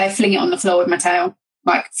I fling it on the floor with my tail,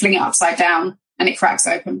 like fling it upside down, and it cracks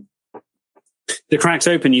open. The cracks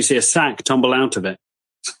open, you see a sack tumble out of it.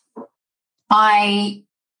 I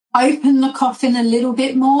open the coffin a little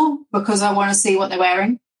bit more because I want to see what they're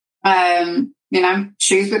wearing.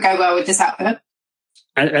 Shoes would go well with this outfit.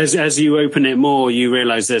 As you open it more, you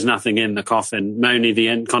realise there's nothing in the coffin, only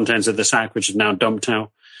the contents of the sack, which is now dumped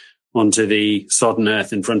out onto the sodden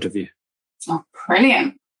earth in front of you. Oh,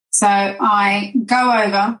 brilliant. So I go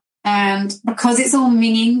over, and because it's all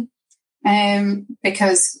minging,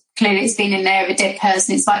 because clearly it's been in there of a dead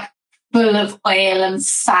person, it's like full of oil and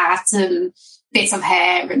fat and bits of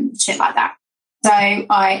hair and shit like that. So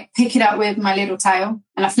I pick it up with my little tail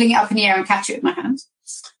and I fling it up in the air and catch it with my hand.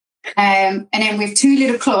 And then with two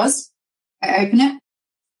little claws, I open it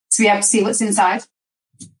to be able to see what's inside.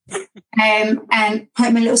 And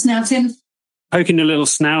poke my little snout in. Poking a little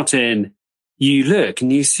snout in, you look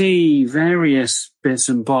and you see various bits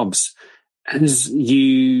and bobs as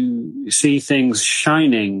you see things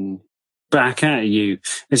shining back at you.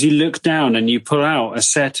 As you look down and you pull out a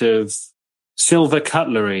set of silver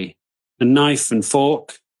cutlery, a knife and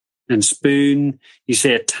fork and spoon. You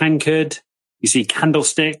see a tankard. You see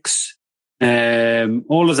candlesticks.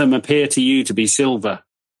 All of them appear to you to be silver.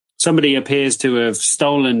 Somebody appears to have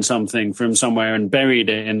stolen something from somewhere and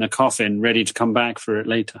buried it in the coffin, ready to come back for it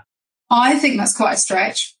later. I think that's quite a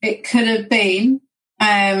stretch. It could have been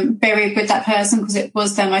buried with that person because it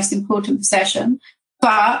was their most important possession.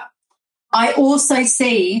 But I also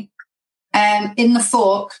see in the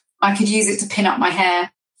fork, I could use it to pin up my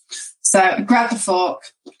hair. So I grab the fork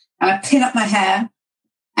and I pin up my hair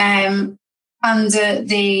under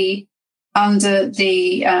the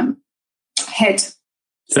head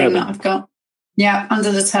thing that I've got. Yeah,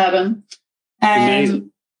 under the turban.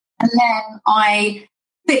 And then I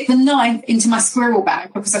fit the knife into my squirrel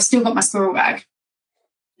bag because I've still got my squirrel bag.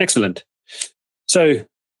 Excellent. So,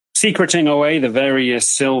 secreting away the various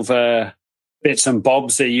silver bits and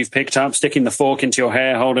bobs that you've picked up, sticking the fork into your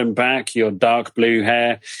hair, holding back your dark blue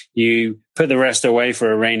hair, you put the rest away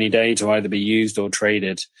for a rainy day to either be used or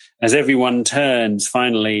traded. As everyone turns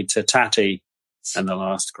finally to Tatty and the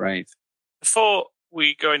last grave. Before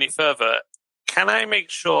we go any further, can I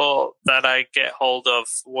make sure that I get hold of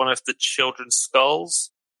one of the children's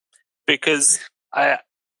skulls? Because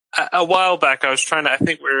a while back I was trying to, I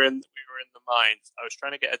think we were in the mines. I was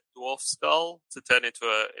trying to get a dwarf skull to turn into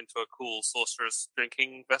a cool sorcerer's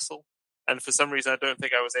drinking vessel. And for some reason I don't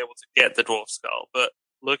think I was able to get the dwarf skull. But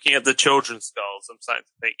looking at the children's skulls, I'm starting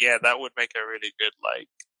to think, yeah, that would make a really good, like,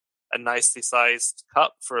 a nicely sized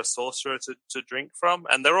cup for a sorcerer to drink from.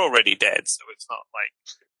 And they're already dead, so it's not like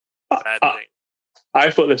a bad thing. I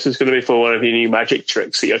thought this was going to be for one of your new magic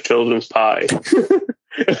tricks at your children's party.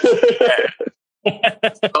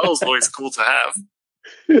 Skull's always cool to have.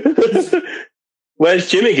 Where's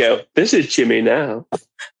Jimmy go? This is Jimmy now.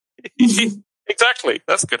 Exactly.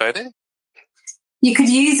 That's a good idea. You could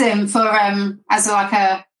use him for as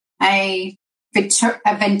like a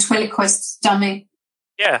ventriloquist dummy.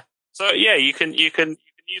 Yeah. So yeah, you can use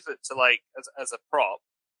it to like as a prop,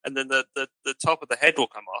 and then the top of the head will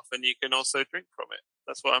come off, and you can also drink from it.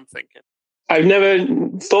 That's what I'm thinking. I've never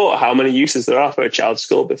thought how many uses there are for a child's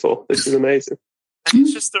skull before. This is amazing.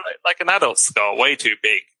 It's just like an adult skull, way too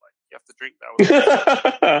big. Like you have to drink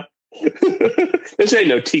that with This ain't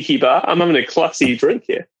no tiki bar. I'm having a classy drink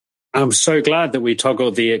here. I'm so glad that we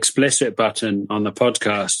toggled the explicit button on the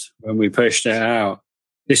podcast when we pushed it out.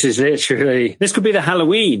 This is literally, this could be the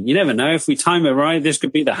Halloween. You never know. If we time it right, this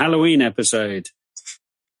could be the Halloween episode.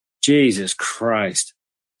 Jesus Christ.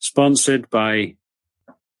 Sponsored by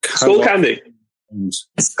Skull Candy. homes.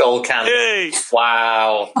 Skull candy. Yay!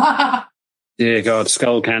 Wow. Dear God,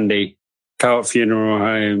 Skull Candy, Co-op Funeral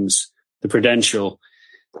Homes, the Prudential,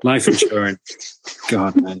 life insurance.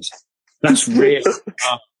 God knows. That's real.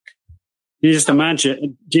 You just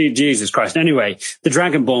imagine, Jesus Christ. Anyway, the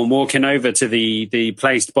Dragonborn walking over to the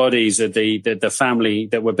placed bodies of the family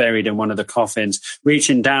that were buried in one of the coffins,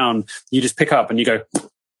 reaching down, you just pick up and you go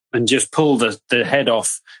and just pull the head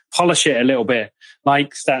off, polish it a little bit,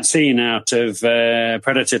 like that scene out of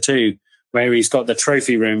Predator 2, where he's got the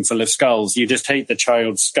trophy room full of skulls. You just take the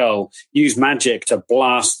child's skull, use magic to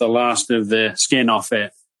blast the last of the skin off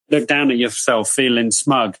it, look down at yourself feeling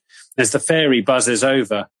smug as the fairy buzzes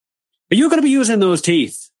over. Are you going to be using those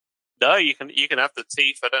teeth? No, you can have the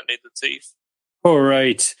teeth. I don't need the teeth. All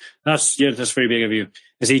right. That's very big of you.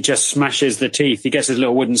 As he just smashes the teeth, he gets his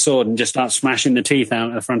little wooden sword and just starts smashing the teeth out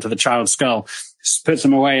at the front of the child's skull, just puts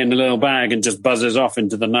them away in the little bag and just buzzes off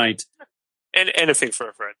into the night. Anything for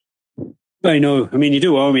a friend. I know. I mean, you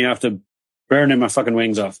do owe me after burning my fucking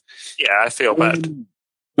wings off. Yeah, I feel bad.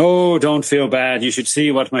 Oh, don't feel bad. You should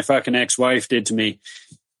see what my fucking ex-wife did to me.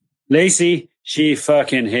 Lacey, she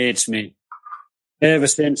fucking hates me. Ever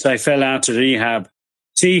since I fell out of rehab.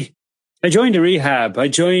 See, I joined a rehab. I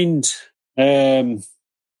couldn't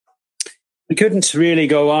really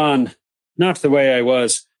go on. Not the way I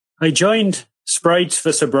was. I joined Sprites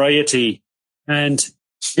for Sobriety, and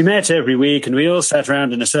we met every week and we all sat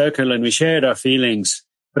around in a circle and we shared our feelings.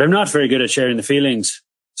 But I'm not very good at sharing the feelings.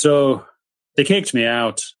 So they kicked me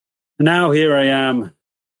out. And now here I am.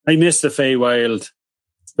 I miss the Feywild.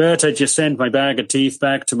 But I just send my bag of teeth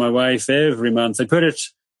back to my wife every month. I put it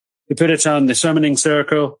on the summoning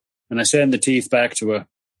circle and I send the teeth back to her.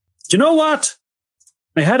 Do you know what?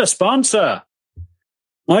 I had a sponsor.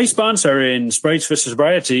 My sponsor in Sprites for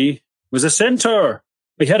Sobriety was a centaur.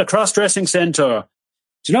 I had a cross-dressing centaur.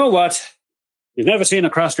 Do you know what? You've never seen a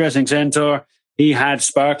cross-dressing centaur. He had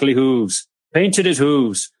sparkly hooves, painted his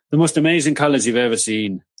hooves, the most amazing colours you've ever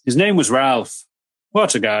seen. His name was Ralph.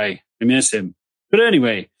 What a guy. I miss him. But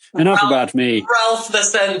anyway, enough about me. Ralph the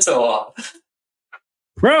Centaur.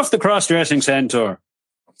 Ralph the cross-dressing centaur.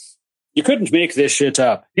 You couldn't make this shit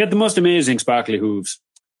up. He had the most amazing sparkly hooves.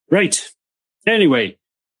 Right. Anyway,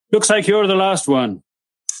 looks like you're the last one.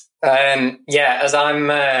 Yeah, as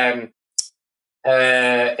I'm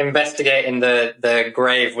investigating the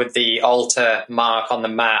grave with the altar mark on the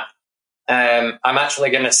map, I'm actually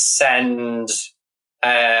going to send,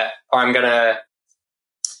 I'm going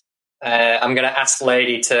to ask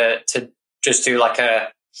Lady to just do like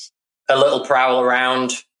a little prowl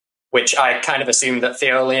around, which I kind of assume that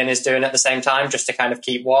Theolian is doing at the same time, just to kind of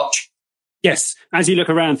keep watch. Yes, as you look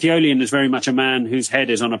around, Theolian is very much a man whose head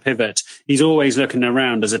is on a pivot. He's always looking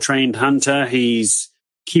around. As a trained hunter, he's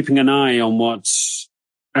keeping an eye on what's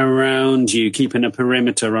around you, keeping a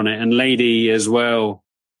perimeter on it. And Lady as well,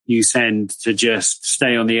 you send to just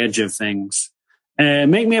stay on the edge of things.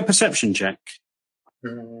 Make me a perception check.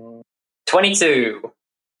 22.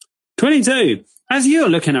 22. As you're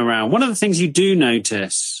looking around, one of the things you do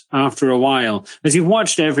notice after a while, as you've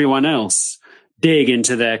watched everyone else dig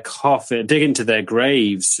into their coffin, dig into their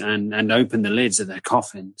graves and open the lids of their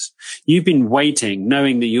coffins, you've been waiting,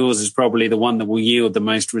 knowing that yours is probably the one that will yield the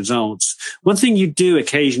most results. One thing you do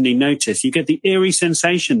occasionally notice, you get the eerie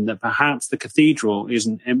sensation that perhaps the cathedral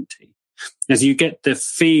isn't empty, as you get the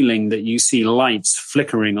feeling that you see lights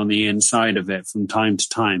flickering on the inside of it from time to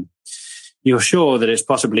time. You're sure that it's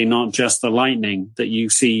possibly not just the lightning, that you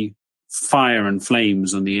see fire and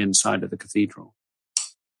flames on the inside of the cathedral.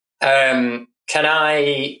 Can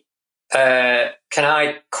I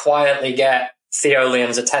quietly get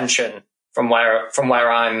Theolian's attention from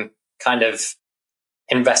where I'm kind of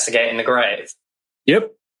investigating the grave?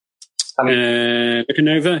 Yep. Looking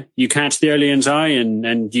over, you catch Theolian's eye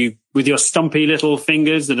and you, with your stumpy little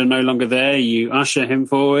fingers that are no longer there, you usher him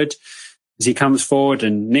forward. As he comes forward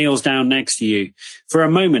and kneels down next to you. For a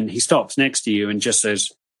moment, he stops next to you and just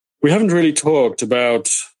says, "We haven't really talked about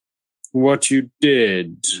what you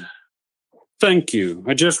did. Thank you.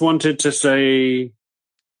 I just wanted to say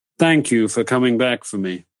thank you for coming back for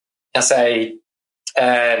me." I say,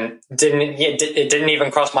 it didn't even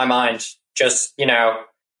cross my mind. Just,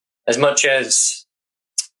 as much as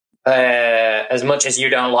you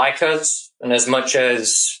don't like us, and as much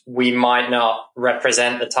as we might not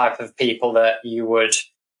represent the type of people that you would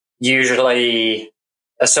usually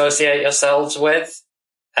associate yourselves with,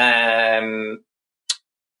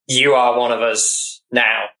 you are one of us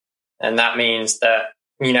now. And that means that,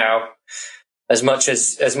 as much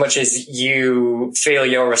as you feel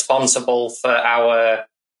you're responsible for our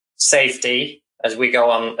safety as we go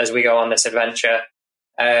on this adventure,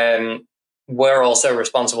 we're also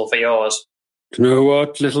responsible for yours. Do you know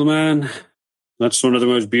what, little man? That's one of the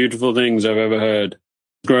most beautiful things I've ever heard.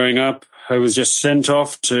 Growing up, I was just sent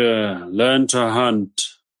off to learn to hunt.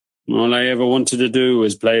 All I ever wanted to do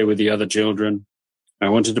was play with the other children. I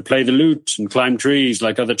wanted to play the lute and climb trees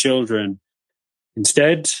like other children.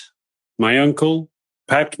 Instead, my uncle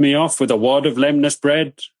packed me off with a wad of lemnis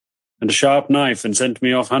bread and a sharp knife and sent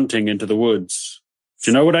me off hunting into the woods.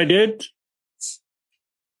 Do you know what I did?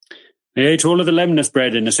 I ate all of the lemnis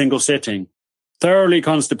bread in a single sitting. Thoroughly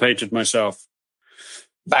constipated myself.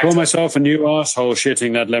 Call myself a new arsehole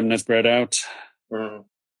shitting that lemnis bread out. Mm.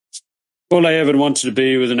 All I ever wanted to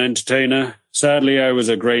be was an entertainer. Sadly, I was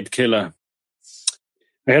a great killer.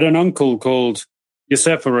 I had an uncle called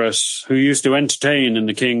Eusephoros who used to entertain in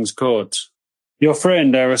the king's court. Your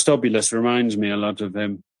friend Aristobulus reminds me a lot of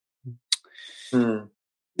him. Mm.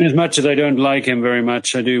 As much as I don't like him very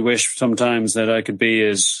much, I do wish sometimes that I could be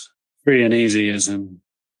as free and easy as him.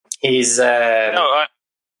 He's No,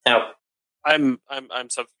 no. I'm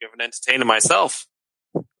something of an entertainer myself.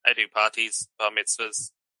 I do parties, bar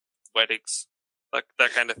mitzvahs, weddings, that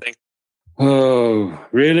kind of thing. Oh,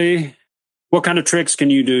 really? What kind of tricks can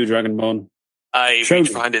you do, Dragonborn? I Show reach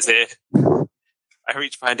me. behind his ear.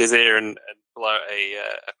 And pull out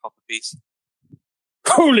a copper piece.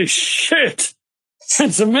 Holy shit!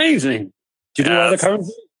 That's amazing. Do you do other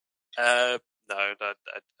currency? No,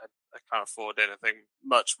 I can't afford anything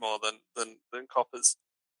much more than coppers.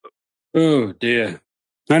 Oh, dear.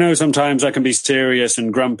 I know sometimes I can be serious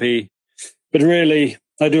and grumpy, but really,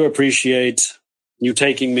 I do appreciate you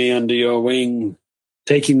taking me under your wing,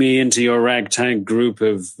 taking me into your ragtag group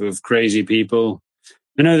of crazy people.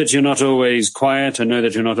 I know that you're not always quiet. I know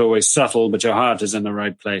that you're not always subtle, but your heart is in the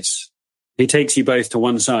right place. He takes you both to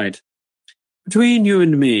one side. Between you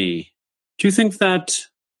and me, do you think that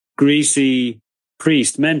greasy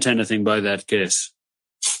priest meant anything by that kiss?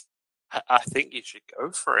 I think you should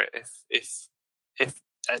go for it. If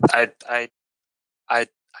I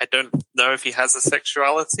don't know if he has a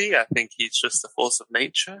sexuality. I think he's just a force of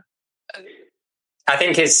nature. I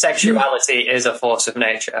think his sexuality is a force of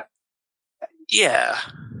nature. Yeah,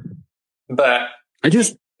 But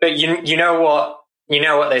you know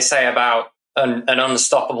what they say about an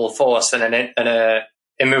unstoppable force and an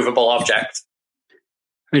immovable object.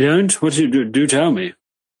 I don't. What do you do? Tell me.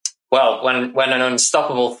 Well, when an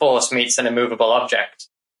unstoppable force meets an immovable object,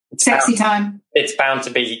 Sexy time. it's bound to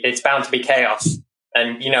be chaos.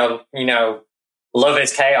 And you know, love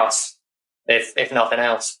is chaos, if nothing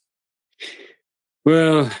else.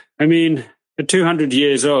 Well, I mean, at 200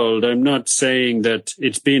 years old, I'm not saying that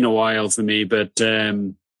it's been a while for me, but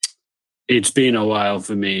it's been a while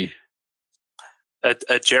for me. a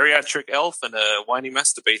geriatric elf and a whiny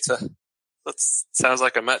masturbator. That sounds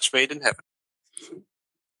like a match made in heaven.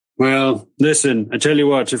 Well, listen, I tell you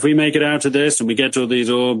what, if we make it out of this and we get all these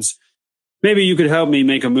orbs, maybe you could help me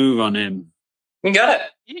make a move on him. You got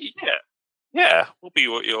it. Yeah, we'll be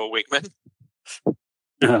your wigman.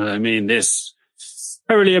 I mean,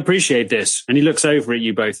 I really appreciate this. And he looks over at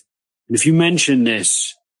you both. And if you mention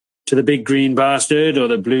this to the big green bastard or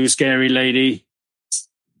the blue scary lady,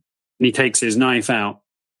 and he takes his knife out,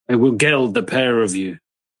 I will geld the pair of you.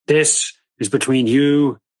 This is between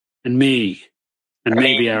you and me, and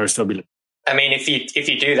maybe Aristobulus. I mean, if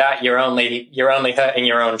you do that, you're only hurting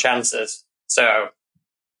your own chances. So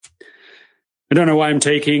I don't know why I'm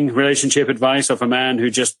taking relationship advice off a man who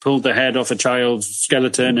just pulled the head off a child's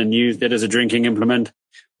skeleton and used it as a drinking implement.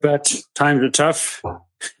 But times are tough,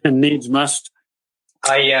 and needs must.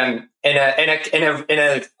 I in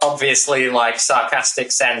a obviously like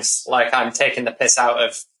sarcastic sense, like I'm taking the piss out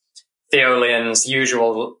of Theolian's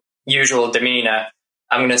usual demeanor.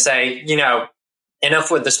 I'm going to say, enough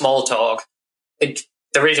with the small talk.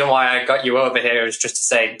 The reason why I got you over here is just to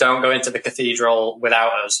say, don't go into the cathedral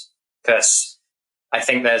without us, because I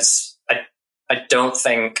think I don't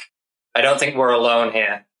think we're alone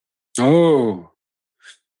here. Oh.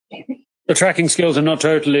 The tracking skills are not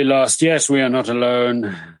totally lost. Yes, we are not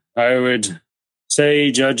alone. I would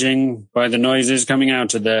say, judging by the noises coming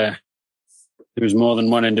out of there was more than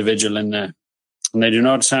one individual in there. And they do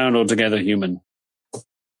not sound altogether human.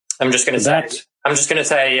 I'm just going to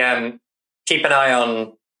say, keep an eye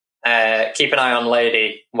on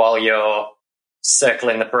Lady while you're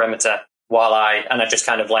circling the perimeter. I just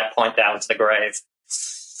kind of point down to the grave.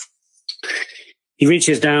 He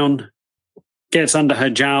reaches down, gets under her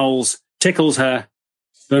jowls, tickles her.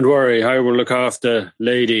 Don't worry, I will look after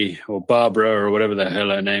Lady or Barbara or whatever the hell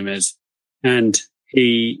her name is. And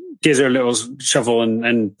he gives her a little shuffle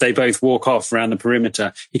and they both walk off around the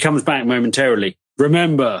perimeter. He comes back momentarily.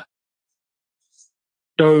 Remember,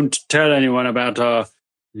 Don't tell anyone about our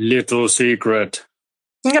little secret.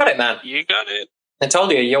 You got it, man. You got it. I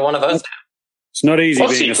told you, you're one of us. It's not easy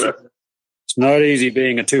What being secret? it's not easy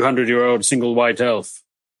being a 200-year-old single white elf.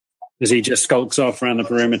 As he just skulks off around the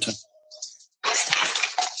perimeter.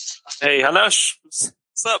 Hey, Hanash, what's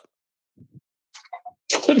up?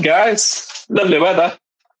 Good guys. Lovely weather.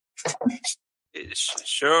 It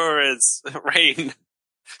sure is. Rain.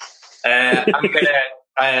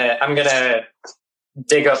 I'm gonna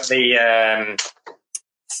dig up the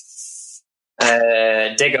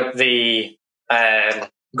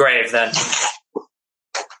grave then.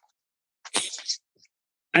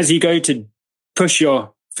 As you go to push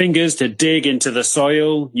your fingers to dig into the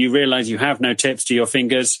soil, you realize you have no tips to your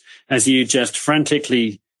fingers as you just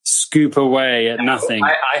frantically scoop away at nothing.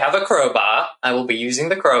 I have a crowbar. I will be using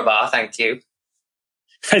the crowbar. Thank you.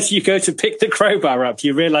 As you go to pick the crowbar up,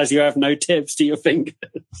 you realize you have no tips to your fingers.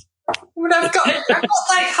 But I've got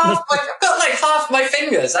like half my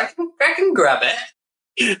fingers. I can grab it.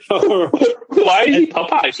 Why are you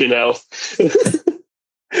Popeye, you know?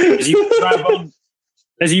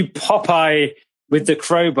 As you Popeye with the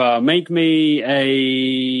crowbar, make me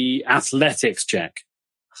a athletics check.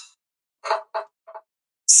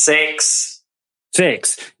 6.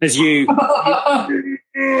 As you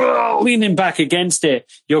leaning back against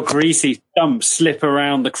it, your greasy stumps slip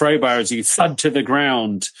around the crowbar as you thud to the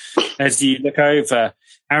ground. As you look over,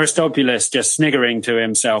 Aristobulus just sniggering to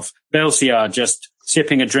himself, Belciar just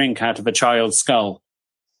sipping a drink out of a child's skull.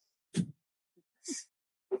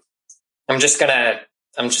 I'm just gonna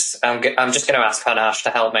ask Hanash to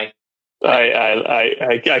help me.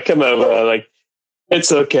 I come over like,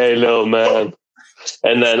 it's okay, little man.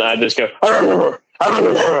 And then I just go,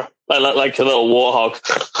 like a little warthog.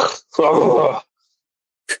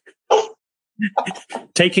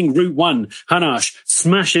 Taking Route 1, Hanash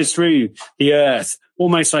smashes through the earth,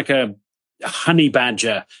 almost like a honey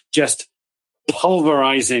badger, just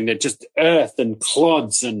pulverizing it, just earth and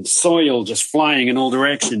clods and soil just flying in all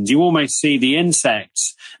directions. You almost see the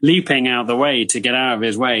insects leaping out the way to get out of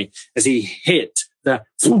his way as he hit the...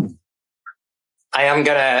 I'm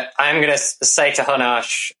gonna say to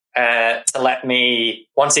Hanash to let me,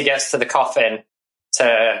 once he gets to the coffin,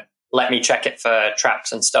 to let me check it for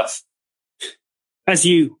traps and stuff.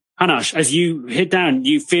 Hanash, as you hit down,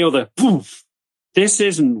 you feel the poof. This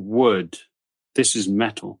isn't wood. This is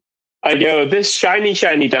metal. I go, this shiny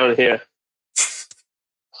down here.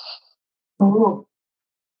 Oh.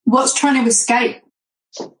 What's trying to escape?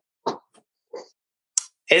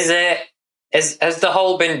 Has the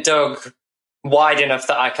hole been dug wide enough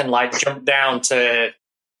that I can like jump down to?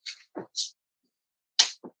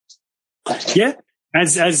 Yeah.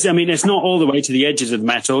 As I mean, it's not all the way to the edges of the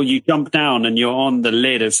metal. You jump down and you're on the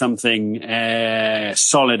lid of something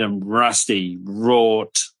solid and rusty,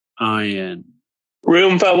 wrought iron.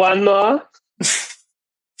 Room for one more?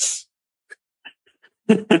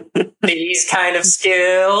 These kind of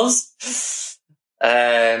skills.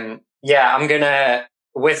 Yeah, I'm gonna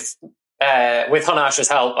with Hanash's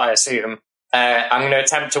help, I assume. I'm gonna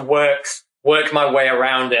attempt to work my way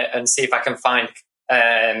around it and see if I can find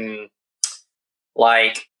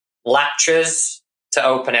like latches to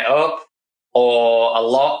open it up or a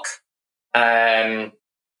lock. But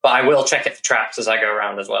I will check it for traps as I go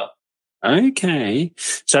around as well. Okay.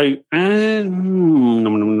 So, tell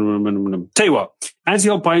you what, as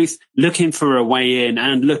you're both looking for a way in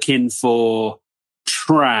and looking for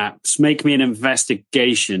traps, make me an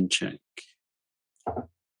investigation check.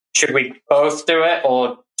 Should we both do it,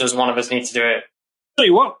 or does one of us need to do it? Tell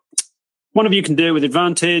you what, one of you can do it with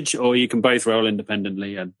advantage, or you can both roll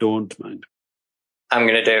independently. I don't mind. I'm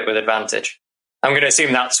going to do it with advantage. I'm going to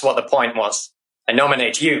assume that's what the point was. I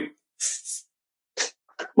nominate you.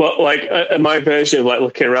 Well, like my version of like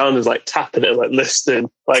looking around is like tapping it, like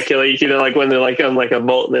listening, like you know, like when they're like on like a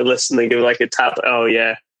vault and they listen, they give like a tap. Oh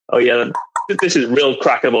yeah, this is real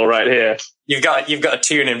crackable right here. You've got a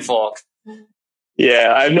tuning fork.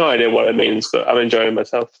 Yeah, I have no idea what it means, but I'm enjoying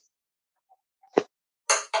myself.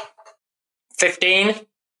 15.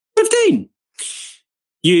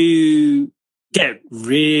 You get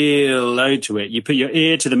real low to it. You put your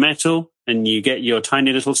ear to the metal and you get your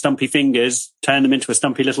tiny little stumpy fingers, turn them into a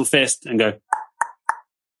stumpy little fist and go.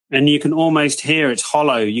 And you can almost hear it's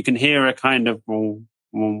hollow. You can hear a kind of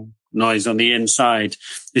noise on the inside.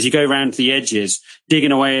 As you go around the edges,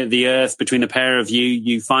 digging away at the earth between the pair of you,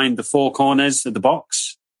 you find the four corners of the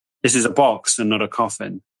box. This is a box and not a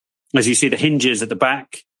coffin. As you see the hinges at the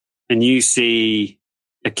back and you see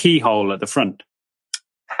a keyhole at the front.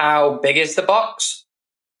 How big is the box?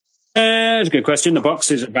 That's a good question. The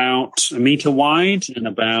box is about 1 meter wide and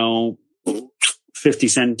about 50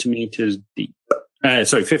 centimeters deep.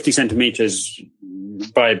 50 centimeters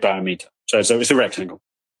by a meter. So it's a rectangle.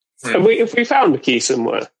 If we found a key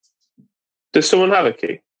somewhere, does someone have a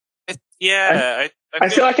key? Yeah. I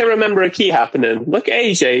feel like I remember a key happening. Look,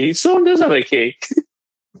 AJ, someone does have a key.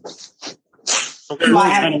 Do I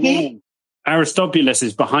have a key? Aristobulus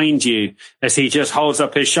is behind you as he just holds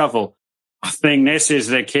up his shovel. I think this is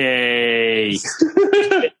the key.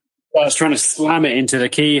 I was trying to slam it into the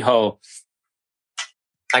keyhole.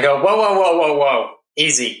 I go, whoa.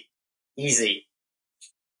 Easy.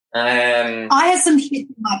 I had some shit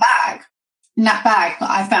in my bag, in that bag that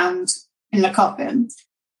I found in the coffin.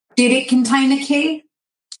 Did it contain a key?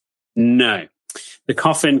 No. The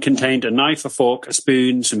coffin contained a knife, a fork, a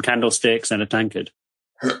spoon, some candlesticks, and a tankard.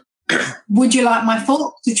 Would you like my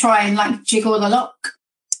fork to try and jiggle the lock?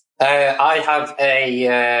 I have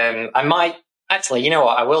I might actually. You know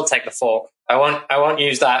what? I will take the fork. I won't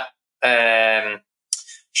use that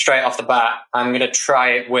straight off the bat. I'm going to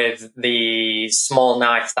try it with the small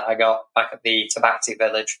knife that I got back at the Tabaxi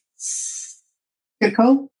village. Good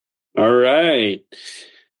call. All right.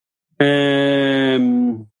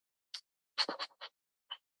 I'm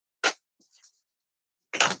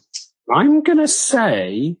going to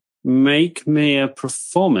say make me a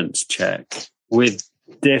performance check with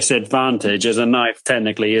disadvantage, as a knife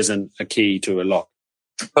technically isn't a key to a lock.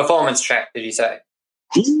 Performance check, did you say?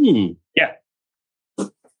 Yeah.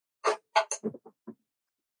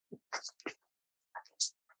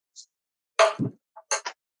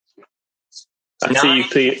 I see you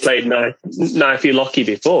played Knifey Locky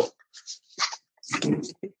before.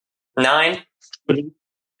 9.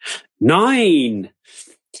 9.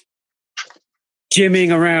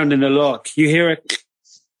 Jimming around in the lock. You hear it,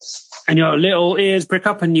 and your little ears prick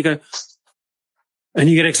up, and you go, and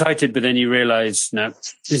you get excited, but then you realize, no.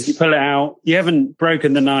 As you pull it out, you haven't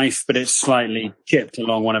broken the knife, but it's slightly chipped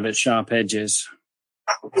along one of its sharp edges.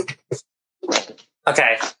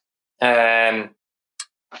 Okay.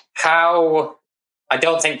 How... I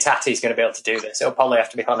don't think Tati's going to be able to do this. It'll probably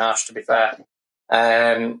have to be Hanash, to be fair.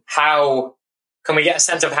 How... Can we get a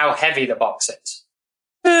sense of how heavy the box is?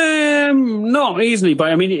 Not easily,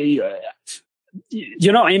 but I mean,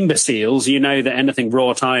 you're not imbeciles. You know that anything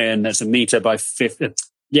wrought iron that's a meter by 50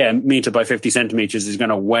 centimeters is going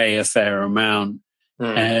to weigh a fair amount.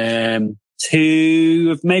 Maybe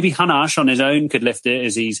Hanash on his own could lift it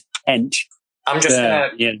as he's hench. I'm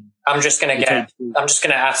just gonna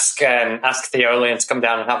ask Theolian to come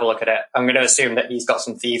down and have a look at it. I'm going to assume that he's got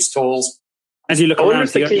some thieves' tools. As you look I around, wonder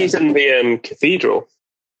if the key's in the cathedral.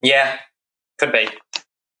 Yeah, could be.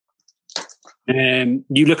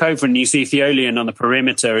 You look over and you see Theolian on the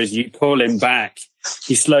perimeter. As you call him back,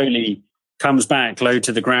 he slowly comes back low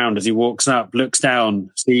to the ground as he walks up, looks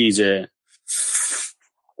down, sees it,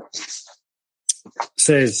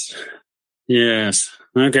 says, yes,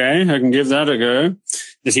 okay, I can give that a go.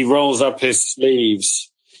 As he rolls up his sleeves,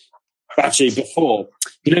 actually before,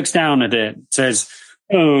 he looks down at it, says,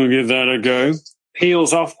 oh, I'll give that a go,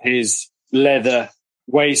 peels off his leather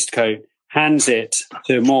waistcoat, hands it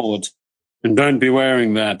to Maud. And don't be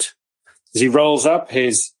wearing that. As he rolls up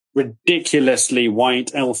his ridiculously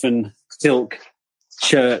white elfin silk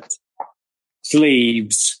shirt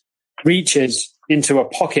sleeves, reaches into a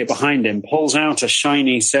pocket behind him, pulls out a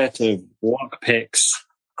shiny set of lockpicks,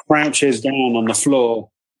 crouches down on the floor,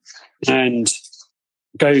 and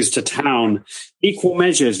goes to town. Equal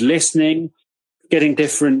measures, listening, getting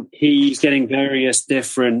different keys, getting various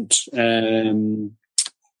different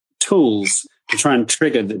tools to try and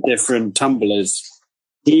trigger the different tumblers.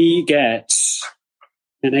 He gets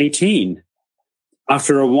an 18.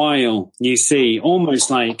 After a while, you see almost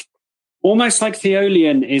like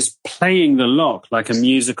Theolian is playing the lock like a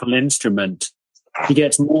musical instrument. He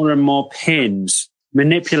gets more and more pins,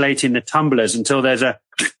 manipulating the tumblers until there's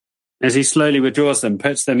as he slowly withdraws them,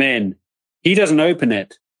 puts them in. He doesn't open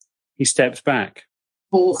it. He steps back.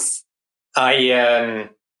 Fourth. I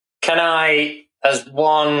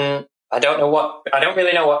don't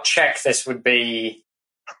really know what check this would be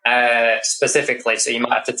specifically, so you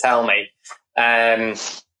might have to tell me. I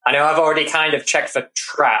know I've already kind of checked for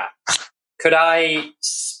traps. Could I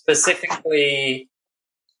specifically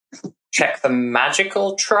check for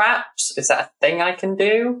magical traps? Is that a thing I can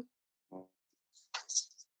do?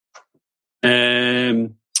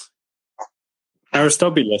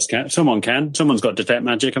 Aristobulus can. Someone can. Someone's got detect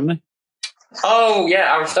magic, haven't they? Oh,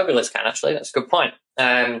 yeah, Aristobulus can, actually. That's a good point.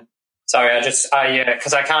 Sorry,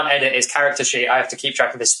 because I can't edit his character sheet, I have to keep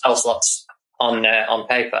track of his spell slots on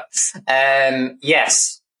paper.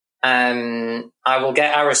 Yes. I will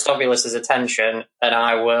get Aristobulus's attention, and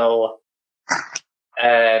I will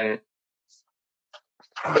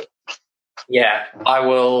Yeah, I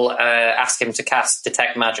will ask him to cast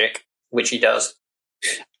Detect Magic, which he does.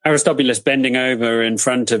 Aristobulus bending over in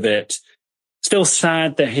front of it, still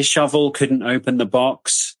sad that his shovel couldn't open the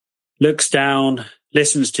box, looks down,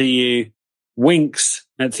 listens to you, winks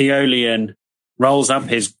at Theolian, rolls up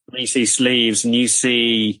his greasy sleeves, and you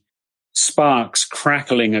see sparks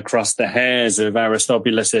crackling across the hairs of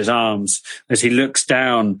Aristobulus's arms. As he looks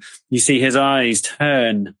down, you see his eyes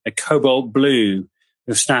turn a cobalt blue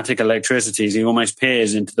with static electricity as he almost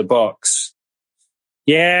peers into the box.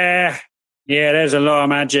 Yeah, there's a lot of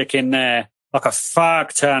magic in there. Like a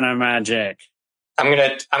fuck ton of magic. I'm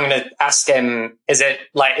gonna ask him, is it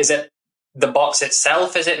the box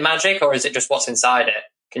itself, is it magic, or is it just what's inside it?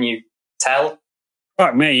 Can you tell?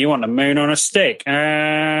 Fuck me, you want the moon on a stick?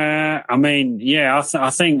 I mean, yeah, I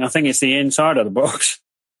think it's the inside of the box.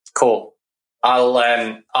 Cool.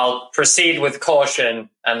 I'll proceed with caution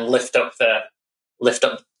and lift up the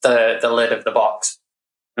lid of the box.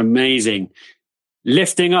 Amazing.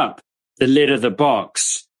 Lifting up the lid of the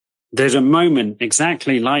box, there's a moment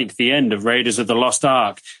exactly like the end of Raiders of the Lost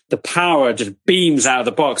Ark. The power just beams out of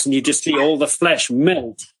the box, and you just see all the flesh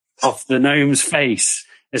melt off the gnome's face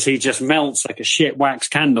as he just melts like a shit wax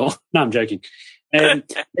candle. No, I'm joking.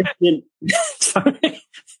 Sorry.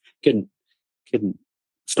 Couldn't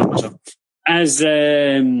stop myself. As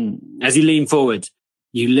you lean forward,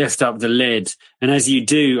 you lift up the lid, and as you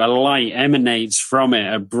do, a light emanates from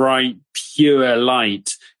it, a bright, pure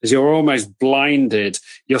light. As you're almost blinded,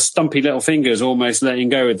 your stumpy little fingers almost letting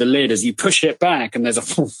go of the lid as you push it back, and there's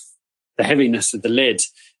the heaviness of the lid.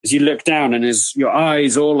 As you look down, and as your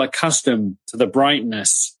eyes all accustomed to the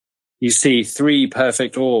brightness, you see 3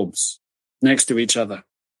 perfect orbs next to each other.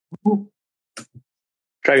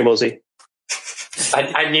 Dragon Ball Z.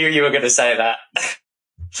 I knew you were going to say that.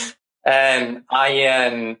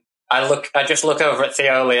 I just look over at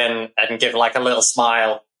Theolian and give like a little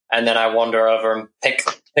smile, and then I wander over and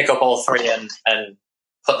pick up all 3 and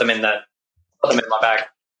put them in my bag.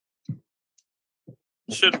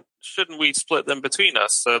 Shouldn't we split them between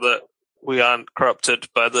us so that we aren't corrupted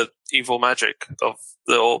by the evil magic of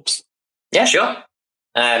the orbs? Yeah, sure.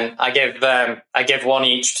 I give 1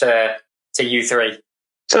 each to you 3.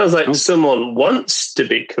 Sounds like someone wants to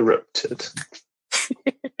be corrupted.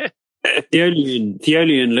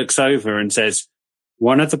 Theolian looks over and says,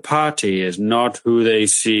 "One of the party is not who they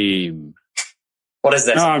seem." What is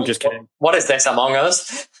this? No, I'm just kidding. What is this, Among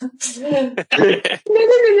Us?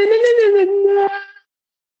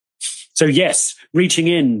 So yes, reaching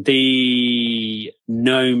in, the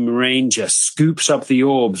gnome ranger scoops up the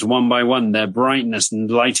orbs one by one, their brightness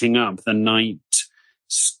lighting up the night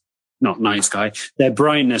sky, their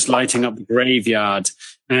brightness lighting up the graveyard,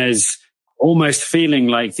 as almost feeling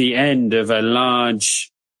like the end of a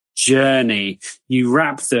large journey. You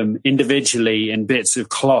wrap them individually in bits of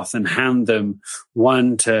cloth and hand them,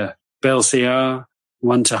 one to Belsiar,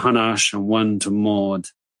 one to Hanash, and one to Maud.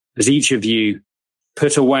 As each of you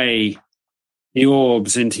put away the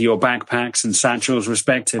orbs into your backpacks and satchels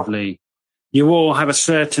respectively, you all have a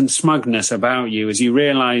certain smugness about you as you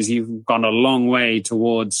realize you've gone a long way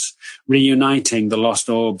towards reuniting the lost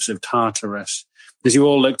orbs of Tartarus. As you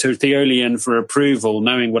all look to Theolian for approval,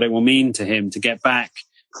 knowing what it will mean to him to get back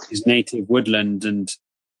his native woodland and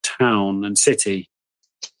town and city.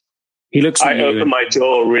 He looks at you. I open my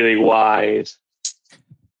jaw really wide.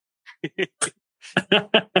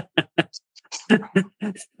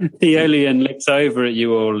 Theolian looks over at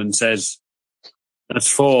you all and says, "That's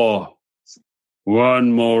 4.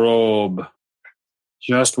 1 more orb.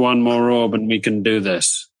 Just 1 more orb and we can do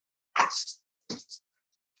this."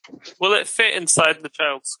 Will it fit inside the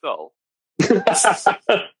child's skull?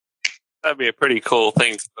 That'd be a pretty cool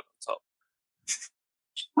thing to put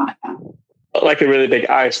on top. Like a really big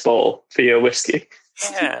ice ball for your whiskey.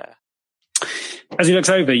 Yeah. As he looks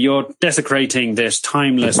over, you're desecrating this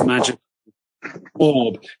timeless magic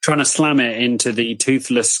orb, trying to slam it into the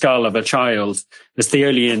toothless skull of a child, as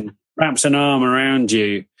Theolian wraps an arm around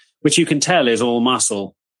you, which you can tell is all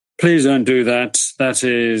muscle. "Please don't do that. That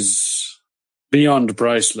is beyond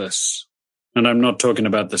priceless. And I'm not talking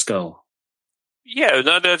about the skull." Yeah,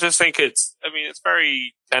 no, I just think it's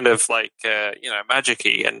very kind of like,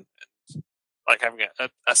 magic-y and like having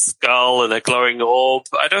a skull and a glowing orb.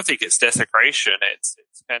 I don't think it's desecration. It's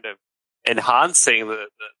kind of enhancing the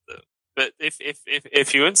but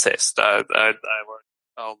if you insist, I'll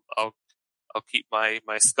keep my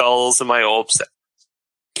skulls and my orbs.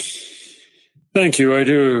 Thank you. I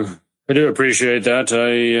do appreciate that.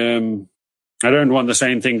 I don't want the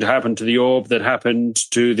same thing to happen to the orb that happened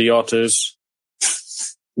to the otters.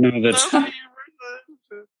 No, that's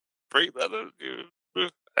Bring that up.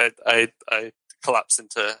 I collapse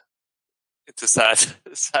into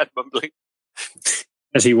sad mumbling.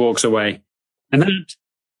 As he walks away. And that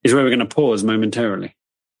is where we're going to pause momentarily.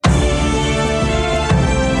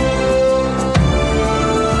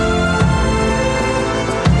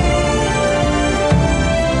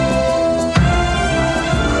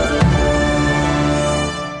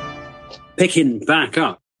 Picking back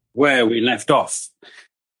up where we left off,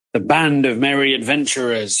 the band of merry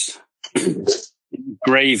adventurers,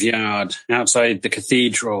 graveyard outside the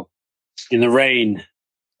cathedral, in the rain,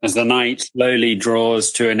 as the night slowly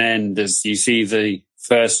draws to an end, as you see the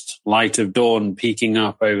first light of dawn peeking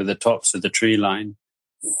up over the tops of the tree line.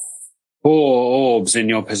 4 orbs in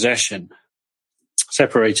your possession,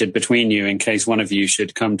 separated between you in case one of you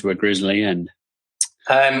should come to a grisly end.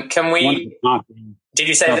 Can we? Did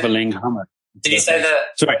you say doubling hammer? Did you say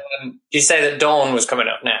that? Sorry. Did you say that dawn was coming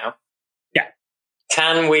up now? Yeah.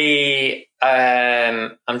 Can we?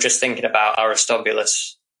 I'm just thinking about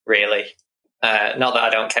Aristobulus. Really, not that I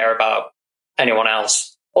don't care about anyone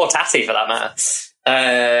else or Tatty for that matter.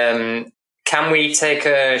 Can we take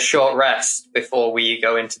a short rest before we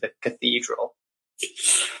go into the cathedral?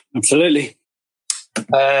 Absolutely.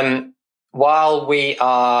 While we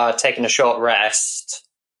are taking a short rest,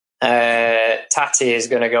 Tatty is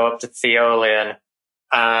going to go up to Theolian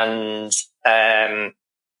and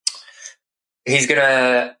he's going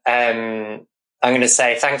to. I'm going to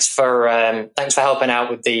say thanks for helping out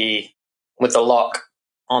with the lock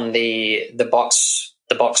on the box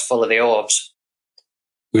full of the orbs.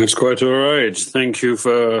 That's quite all right. Thank you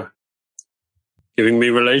for giving me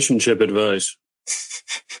relationship advice.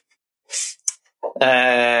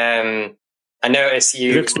 I notice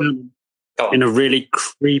you. He looks down in a really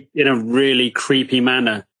creepy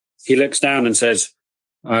manner. He looks down and says,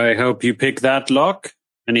 "I help you pick that lock."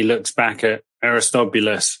 And he looks back at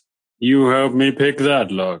Aristobulus. "You help me pick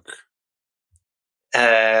that lock."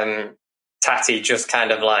 Tatty just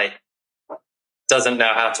kind of like doesn't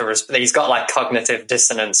know how to respond. He's got like cognitive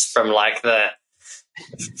dissonance from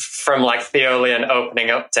Theolian opening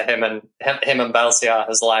up to him, and Belciar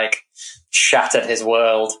has like shattered his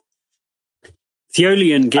world.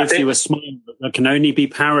 Theolian gives you a smile that can only be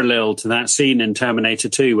parallel to that scene in Terminator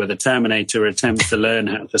 2 where the Terminator attempts to learn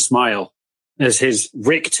how to smile. As his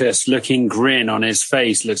rictus-looking grin on his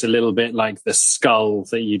face looks a little bit like the skull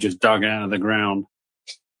that you just dug out of the ground.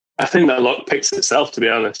 I think that lock picks itself, to be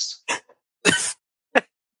honest.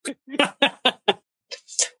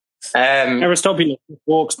 Aristobulus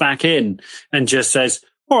walks back in and just says,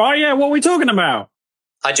 "All right, yeah, what are we talking about?"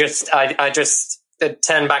 I just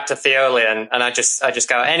turn back to Theolian and I just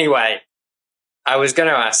go, anyway, I was going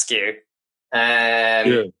to ask you,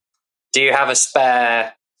 do you have a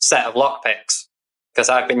spare set of lockpicks? Because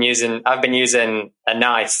I've been using a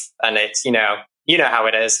knife, and it's you know how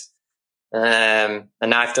it is. A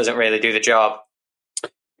knife doesn't really do the job.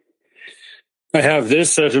 I have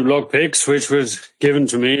this set of lockpicks, which was given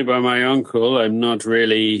to me by my uncle. I'm not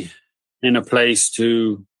really in a place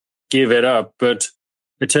to give it up, but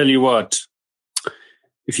I tell you what,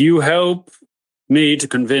 if you help me to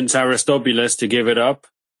convince Aristobulus to give it up,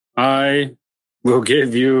 I will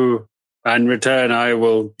give you, in return, I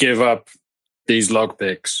will give up these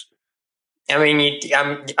lockpicks. I mean,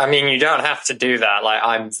 you don't have to do that. Like,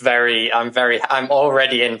 I'm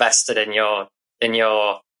already invested in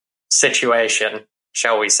your situation,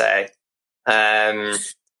 shall we say?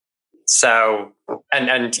 So,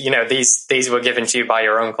 and these were given to you by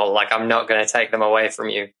your uncle. Like, I'm not going to take them away from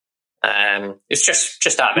you. It's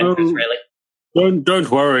just out of interest, really.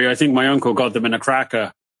 Don't worry. I think my uncle got them in a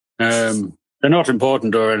cracker. They're not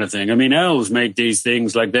important or anything. I mean, elves make these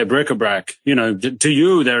things like they're bric-a-brac. To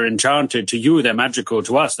you, they're enchanted. To you, they're magical.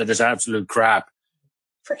 To us, they're just absolute crap.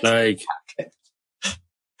 Like,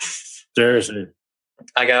 seriously.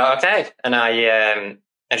 I go, okay. And I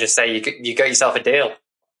just say, you got yourself a deal.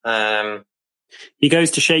 He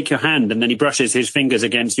goes to shake your hand and then he brushes his fingers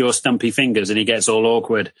against your stumpy fingers and he gets all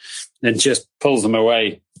awkward and just pulls them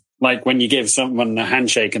away. Like when you give someone a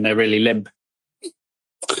handshake and they're really limp.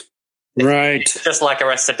 Right. It's just like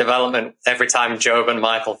Arrested Development every time Job and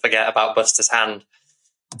Michael forget about Buster's hand.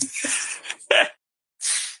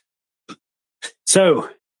 So,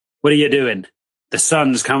 what are you doing? The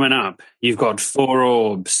sun's coming up. You've got 4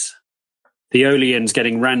 orbs. The Olean's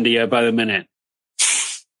getting randier by the minute.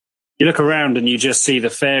 You look around and you just see the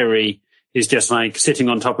fairy is just like sitting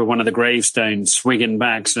on top of one of the gravestones, swigging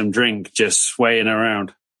back some drink, just swaying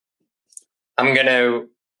around. I'm gonna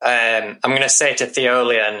say to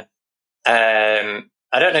Theolian, I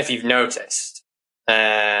don't know if you've noticed.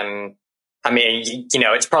 I mean,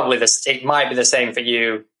 it's probably it might be the same for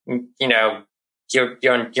you.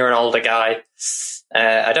 you're an older guy.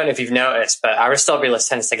 I don't know if you've noticed, but Aristobulus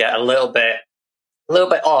tends to get a little bit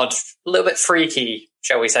odd, a little bit freaky,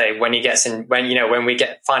 shall we say, when he gets in, when we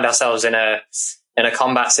find ourselves in a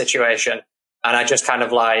combat situation. And I just kind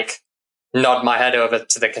of like nod my head over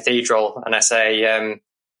to the cathedral and I say,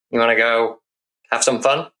 you want to go have some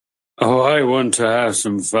fun? Oh, I want to have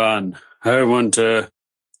some fun. I want to...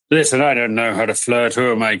 Listen, I don't know how to flirt.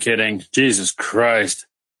 Who am I kidding? Jesus Christ.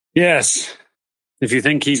 Yes. If you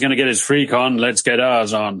think he's going to get his freak on, let's get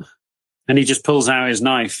ours on. And he just pulls out his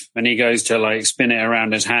knife and he goes to like spin it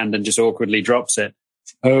around his hand and just awkwardly drops it.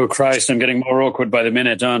 Oh, Christ, I'm getting more awkward by the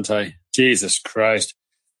minute, aren't I? Jesus Christ.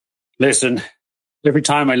 Listen, every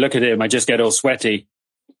time I look at him, I just get all sweaty.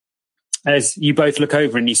 As you both look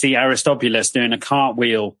over and you see Aristobulus doing a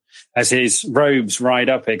cartwheel as his robes ride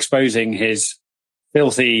up, exposing his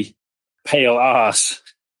filthy, pale arse.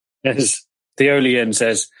 As Theolian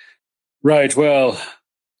says, right, well,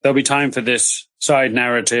 there'll be time for this side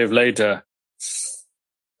narrative later.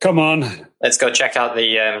 Come on. Let's go check out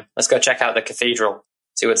the cathedral.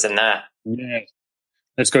 See what's in there. Yeah.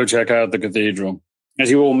 Let's go check out the cathedral.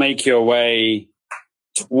 As you all make your way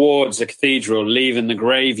towards the cathedral, leaving the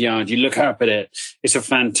graveyard, you look up at it. It's a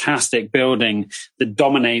fantastic building that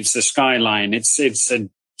dominates the skyline. It's a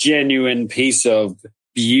genuine piece of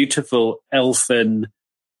beautiful elfin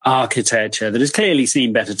architecture that has clearly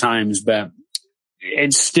seen better times, but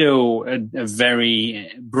it's still a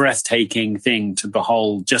very breathtaking thing to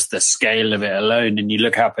behold, just the scale of it alone. And you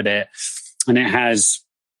look up at it and it has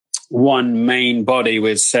one main body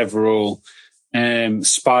with several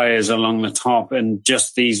spires along the top and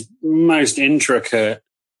just these most intricate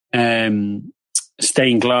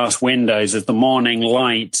stained glass windows. As the morning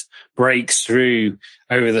light breaks through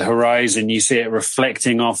over the horizon, you see it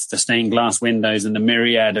reflecting off the stained glass windows and the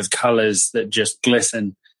myriad of colors that just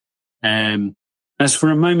glisten. As for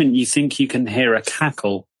a moment, you think you can hear a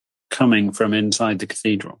cackle coming from inside the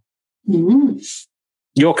cathedral. Mm-hmm.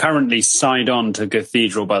 You're currently side on to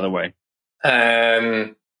cathedral, by the way.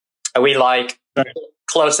 Are we like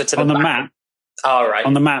closer to on the map? Oh, right.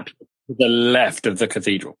 On the map, to the left of the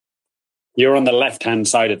cathedral. You're on the left-hand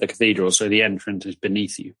side of the cathedral, so the entrance is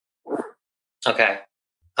beneath you. Okay.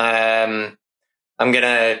 I'm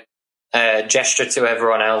gonna gesture to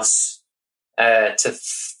everyone else to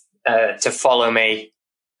follow me,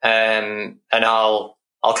 and I'll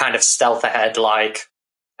kind of stealth ahead like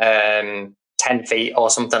 10 feet or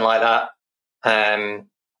something like that, and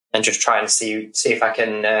just try and see if I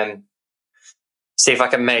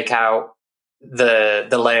can make out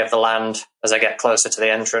the lay of the land as I get closer to the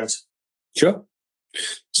entrance. Sure.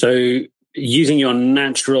 So using your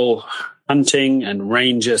natural hunting and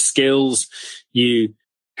ranger skills, you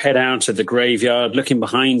head out of the graveyard, looking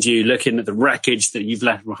behind you, looking at the wreckage that you've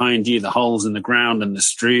left behind you, the holes in the ground and the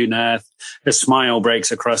strewn earth. A smile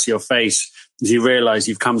breaks across your face as you realize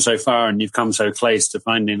you've come so far and you've come so close to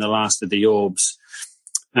finding the last of the orbs.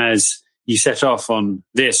 As you set off on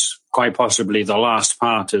this, quite possibly the last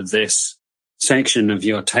part of this section of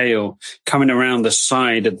your tale, coming around the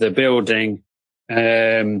side of the building,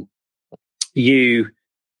 there's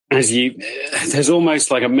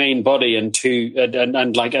almost like a main body and two,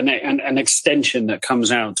 and like an extension that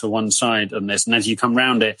comes out to one side on this. And as you come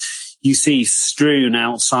round it, you see strewn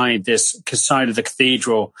outside this side of the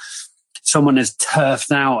cathedral, someone has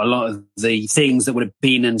turfed out a lot of the things that would have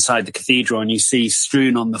been inside the cathedral. And you see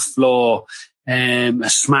strewn on the floor, a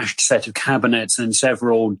smashed set of cabinets and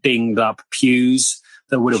several dinged up pews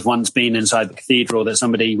that would have once been inside the cathedral that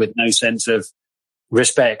somebody with no sense of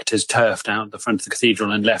respect has turfed out the front of the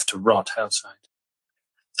cathedral and left to rot outside.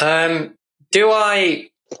 Do I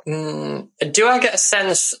get a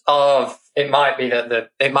sense of it might be that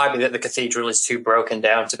the cathedral is too broken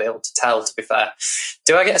down to be able to tell, to be fair.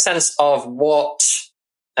 Do I get a sense of what,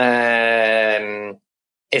 if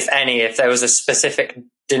any, if there was a specific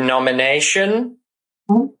denomination?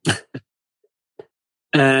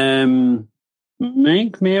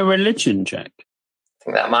 Make me a religion check. I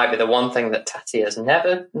think that might be the one thing that Tati has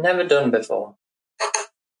never done before.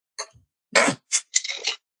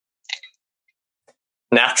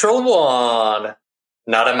 Natural 1.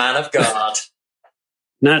 Not a man of God.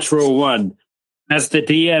 Natural 1. As the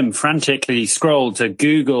DM frantically scrolled to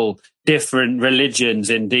Google different religions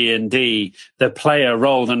in D&D, the player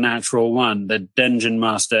rolled a natural 1, the dungeon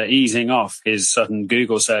master easing off his sudden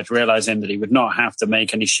Google search, realizing that he would not have to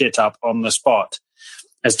make any shit up on the spot.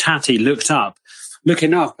 As Tati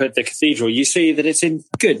looking up at the cathedral, you see that it's in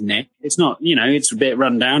good nick. It's not, it's a bit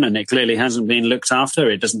run down and it clearly hasn't been looked after.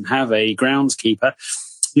 It doesn't have a groundskeeper.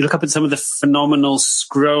 You look up at some of the phenomenal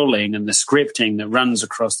scrolling and the scripting that runs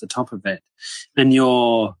across the top of it, and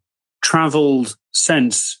your traveled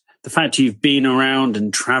sense, the fact you've been around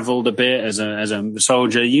and traveled a bit as a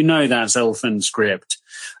soldier, you know that's elfin script.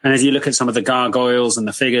 And as you look at some of the gargoyles and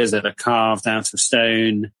the figures that are carved out of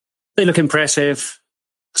stone, they look impressive.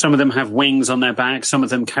 Some of them have wings on their back. Some of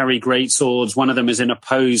them carry great swords. One of them is in a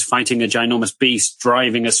pose fighting a ginormous beast,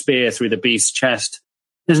 driving a spear through the beast's chest.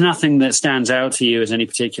 There's nothing that stands out to you as any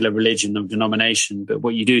particular religion or denomination, but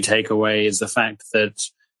what you do take away is the fact that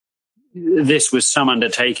this was some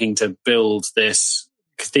undertaking to build this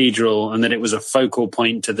cathedral, and that it was a focal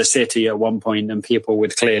point to the city at one point, and people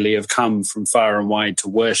would clearly have come from far and wide to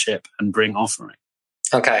worship and bring offering.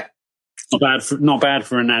 Okay. Not bad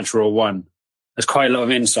for a natural one. There's quite a lot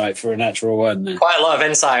of insight for a natural one there. Quite a lot of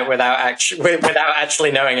insight without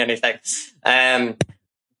actually knowing anything. I'm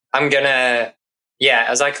gonna,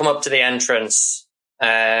 as I come up to the entrance,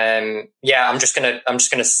 I'm just gonna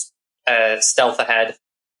stealth ahead,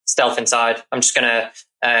 stealth inside. I'm just gonna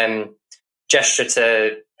gesture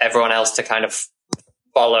to everyone else to kind of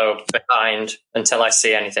follow behind until I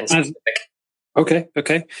see anything specific. Okay.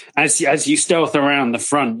 As you stealth around the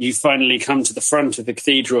front, you finally come to the front of the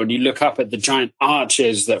cathedral and you look up at the giant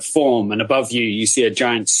arches that form, and above you see a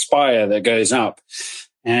giant spire that goes up.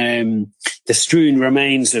 The strewn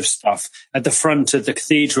remains of stuff. At the front of the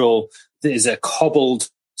cathedral, there's a cobbled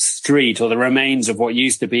street, or the remains of what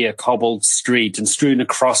used to be a cobbled street, and strewn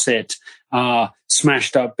across it are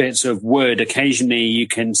smashed up bits of wood. Occasionally you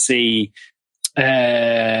can see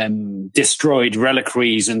destroyed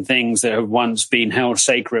reliquaries and things that have once been held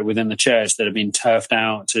sacred within the church that have been turfed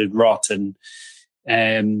out to rot and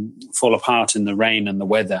fall apart in the rain and the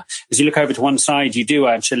weather. As you look over to one side, you do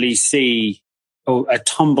actually see a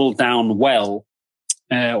tumbled down well,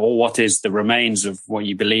 or what is the remains of what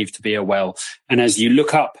you believe to be a well. And as you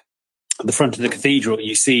look up at the front of the cathedral,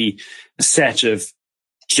 you see a set of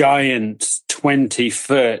giant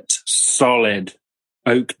 20-foot solid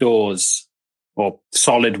oak doors, or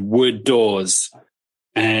solid wood doors,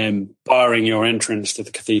 barring your entrance to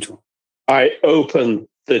the cathedral. I open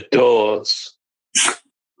the doors.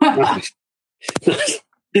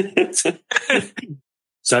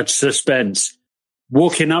 Such suspense.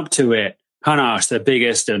 Walking up to it, Hanash, the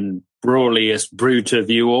biggest and brawliest brute of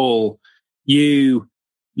you all, you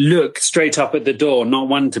look straight up at the door, not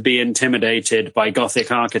one to be intimidated by Gothic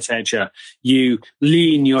architecture. You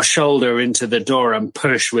lean your shoulder into the door and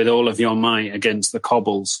push with all of your might against the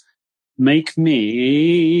cobbles. Make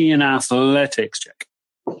me an athletics check.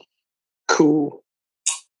 Cool.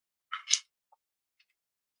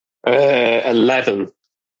 11.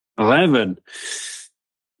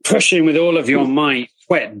 Pushing with all of your might,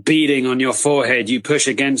 sweat beading on your forehead, you push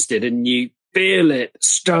against it and you feel it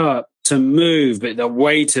start to move, but the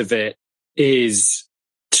weight of it is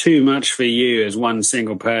too much for you as one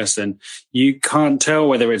single person. You can't tell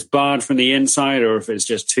whether it's barred from the inside or if it's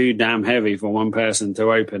just too damn heavy for one person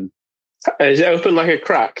to open. Is it open like a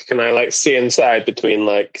crack? Can I see inside between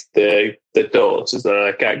the doors? Is there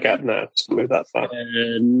a gap now to move that far?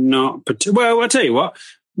 Well, I'll tell you what.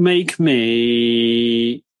 Make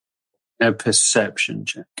me a perception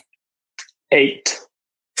check. 8.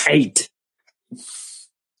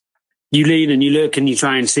 You lean and you look and you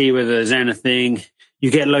try and see whether there's anything.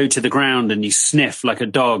 You get low to the ground and you sniff like a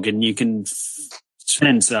dog, and you can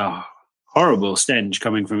sense a horrible stench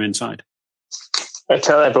coming from inside. I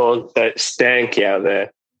tell everyone that it's stanky out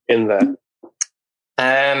there, in there.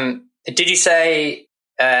 Did you say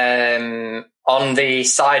on the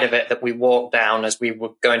side of it that we walked down as we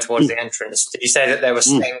were going towards the entrance, did you say that there were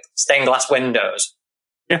stained glass windows?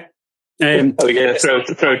 Yeah. Are we going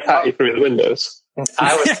to throw Tatty through the windows?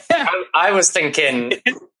 I was thinking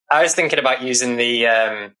about using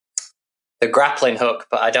the grappling hook,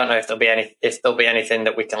 but I don't know if there'll be anything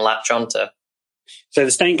that we can latch onto. So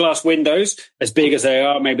the stained glass windows, as big as they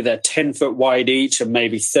are, maybe they're 10 foot wide each and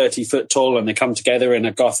maybe 30 foot tall, and they come together in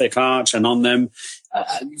a Gothic arch, and on them,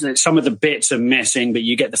 some of the bits are missing, but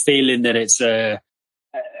you get the feeling that it's a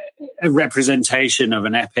representation of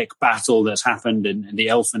an epic battle that's happened in the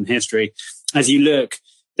elfin history. As you look,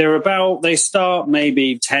 they start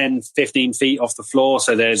maybe 10, 15 feet off the floor.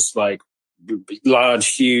 So there's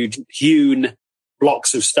large, huge, hewn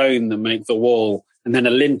blocks of stone that make the wall, and then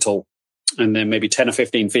a lintel. And then maybe 10 or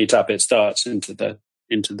 15 feet up, it starts into the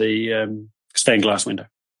stained glass window.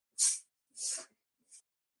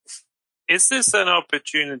 Is this an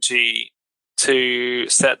opportunity to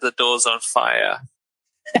set the doors on fire?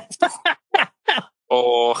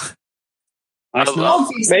 Or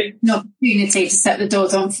obviously an opportunity to set the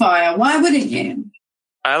doors on fire. Why wouldn't you?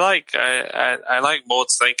 I like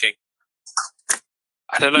Maud's thinking.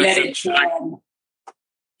 I don't know. Let it go.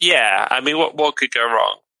 Yeah, I mean, what could go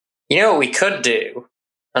wrong? You know what we could do?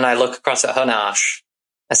 And I look across at Hunash.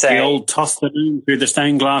 I say, The old toss the moon through the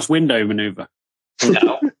stained glass window maneuver.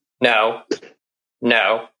 no.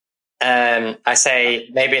 I say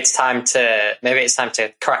maybe it's time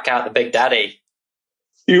to crack out the Big Daddy.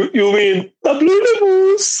 You mean the blue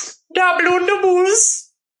nibbles?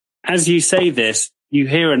 As you say this, you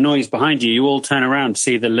hear a noise behind you. You all turn around to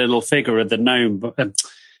see the little figure of the gnome.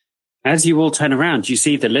 As you all turn around, you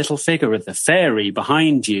see the little figure of the fairy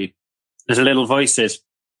behind you. There's a little voice says,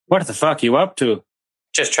 "What the fuck are you up to?"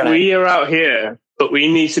 Just trying We are out here, but we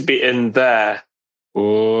need to be in there.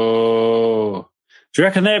 Oh. Do you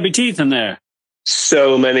reckon there'd be teeth in there?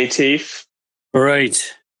 So many teeth.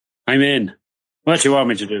 Right. I'm in. What do you want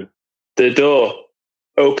me to do? The door.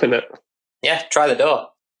 Open it. Yeah, try the door.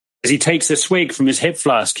 As he takes a swig from his hip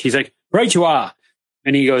flask, he's like, "Right you are."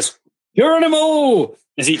 And he goes, "Geronimo!"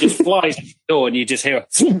 As he just flies to the door and you just hear a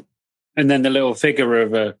and then the little figure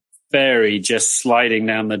of a fairy just sliding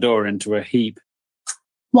down the door into a heap.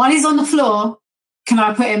 While he's on the floor, can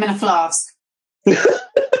I put him in a flask?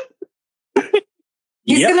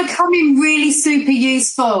 He's going to come in really super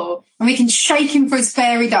useful, and we can shake him for his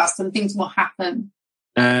fairy dust and things will happen.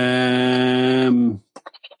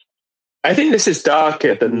 I think this is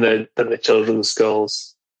darker than the children's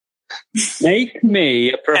skulls. Make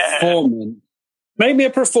me a performance. Make me a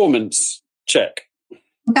performance check.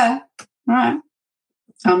 Okay. All right.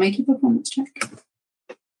 I'll make you a performance check.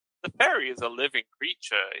 The fairy is a living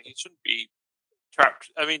creature. He shouldn't be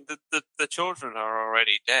trapped. I mean, the children are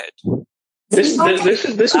already dead. This is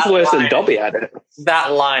worse than Dobby had it.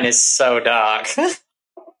 That line is so dark.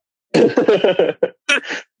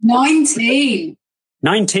 19.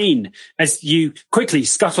 19. As you quickly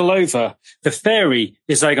scuttle over, the fairy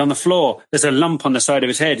is like on the floor. There's a lump on the side of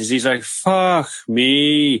his head as he's like, "Fuck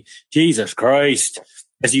me, Jesus Christ."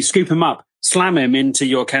 As you scoop him up, slam him into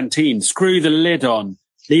your canteen, screw the lid on,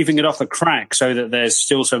 leaving it off a crack so that there's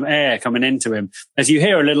still some air coming into him. As you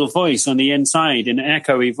hear a little voice on the inside, an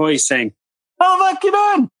echoey voice saying, "Oh, fuck you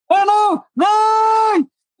doing? Hello, no.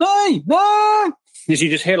 As you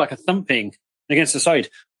just hear like a thumping against the side.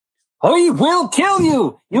 "I will kill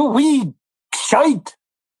you, you wee shite."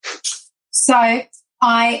 So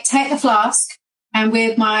I take the flask and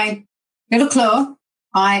with my little claw,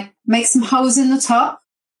 I make some holes in the top,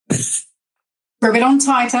 rub it on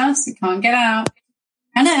tighter so he can't get out.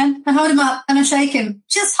 And then I hold him up and I shake him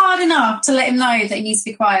just hard enough to let him know that he needs to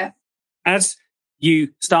be quiet. As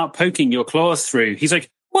you start poking your claws through, he's like,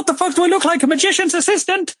 "What the fuck do I look like, a magician's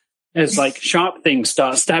assistant?" As like sharp things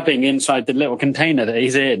start stabbing inside the little container that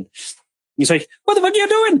he's in. He's like, "What the fuck are you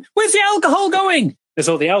doing? Where's the alcohol going?" As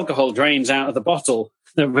all the alcohol drains out of the bottle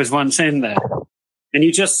that was once in there. And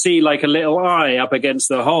you just see like a little eye up against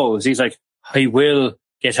the holes. He's like, "I will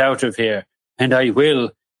get out of here and I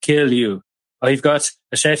will kill you. I've got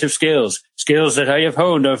a set of skills that I have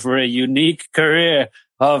honed over a unique career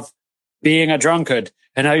of being a drunkard,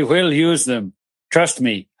 and I will use them. Trust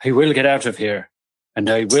me, I will get out of here, and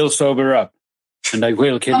I will sober up, and I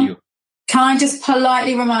will kill you." Can I just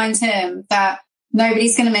politely remind him that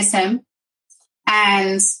nobody's going to miss him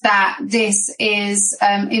and that this is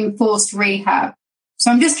enforced rehab?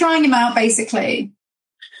 So I'm just trying him out, basically.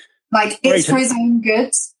 Like, it's for his own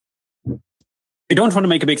good. I don't want to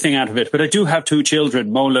make a big thing out of it, but I do have 2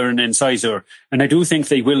 children, Molar and Incisor, and I do think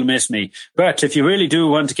they will miss me. But if you really do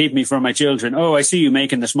want to keep me from my children, I see you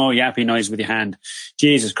making the small yappy noise with your hand.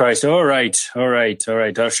 Jesus Christ. All right.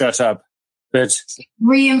 I'll shut up. But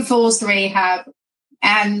Reinforced rehab,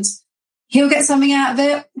 and he'll get something out of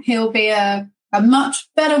it. He'll be a much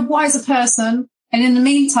better, wiser person. And in the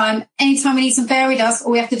meantime, anytime we need some fairy dust,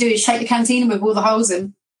 all we have to do is shake the canteen with all the holes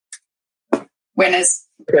in. Winners.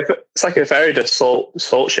 It's like a fairy dust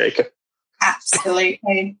salt shaker.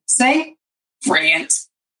 Absolutely. See? Brilliant.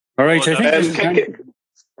 all right, I think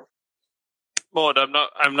Maud, I'm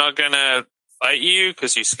not gonna fight you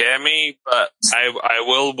because you scare me, but I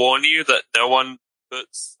will warn you that no one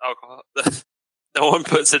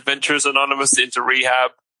puts Adventurers Anonymous into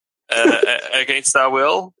rehab against our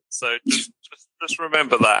will. So just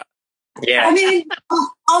remember that. Yeah. I mean,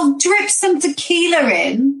 I'll drip some tequila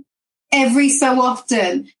in every so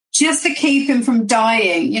often just to keep him from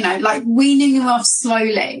dying, like weaning him off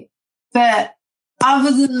slowly. But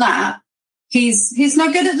other than that, he's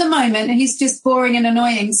no good at the moment. He's just boring and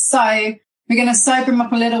annoying. So we're going to sober him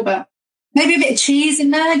up a little bit. Maybe a bit of cheese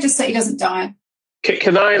in there just so he doesn't die.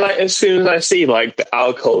 Can I, as soon as I see, the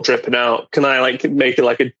alcohol dripping out, can I, make it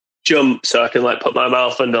like a jump so I can, put my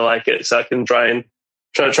mouth under, it so I can try and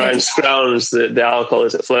Try and scrounge the alcohol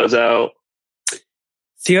as it flows out.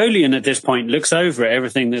 Theolian at this point looks over at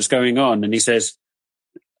everything that's going on and he says,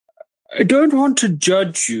 I don't want to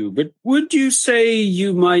judge you, but would you say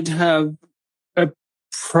you might have a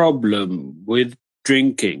problem with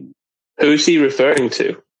drinking? Who's he referring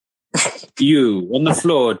to? You, on the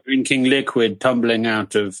floor, drinking liquid tumbling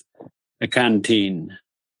out of a canteen.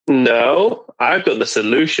 No, I've got the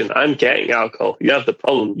solution. I'm getting alcohol. You have the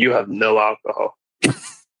problem. You have no alcohol.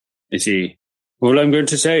 I see. All I'm going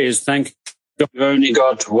to say is thank God we've only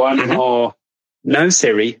got one more. No,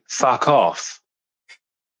 Siri, fuck off.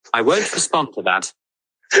 I won't respond to that.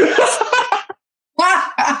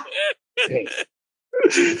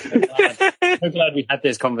 So glad we had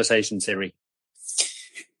this conversation, Siri.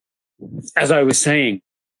 As I was saying,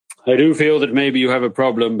 I do feel that maybe you have a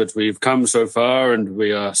problem, but we've come so far and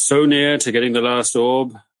we are so near to getting the last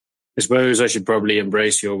orb. I suppose I should probably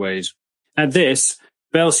embrace your ways. At this,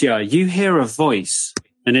 Belsiar, you hear a voice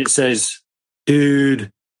and it says,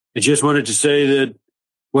 dude, I just wanted to say that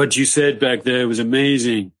what you said back there was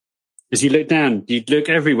amazing. As you look down, you look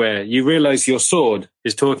everywhere, you realize your sword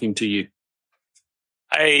is talking to you.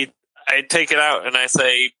 I take it out and I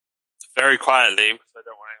say very quietly, because I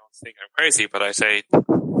don't want anyone to think I'm crazy, but I say,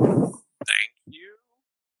 thank you.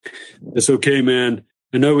 That's okay, man.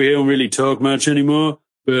 I know we don't really talk much anymore,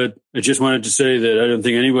 but I just wanted to say that I don't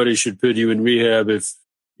think anybody should put you in rehab if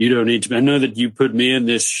you don't need to. I know that you put me in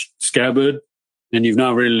this scabbard and you've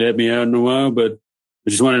not really let me out in a while, but I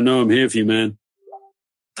just want to know I'm here for you, man.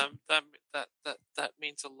 That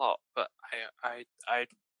means a lot, but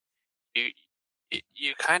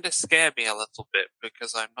you kind of scare me a little bit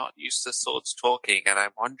because I'm not used to swords talking, and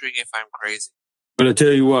I'm wondering if I'm crazy. But I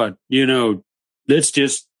tell you what, let's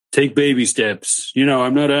just take baby steps.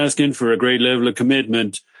 I'm not asking for a great level of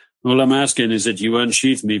commitment. All I'm asking is that you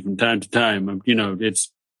unsheath me from time to time.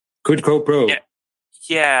 It's quid pro quo.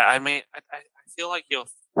 Yeah. I mean, I feel like you're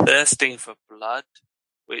thirsting for blood,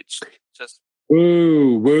 which just.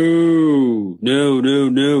 Whoa. No.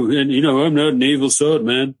 And, I'm not an evil sword,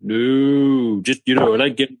 man. No. Just, I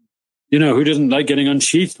like getting, who doesn't like getting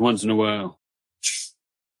unsheathed once in a while?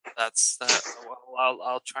 That's, well,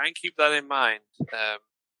 I'll try and keep that in mind.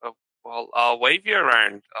 Well, I'll wave you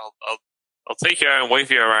around. I'll take you out and wave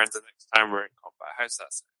you around the next time we're in combat. How's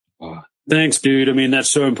that sound? Oh, thanks, dude. I mean, that's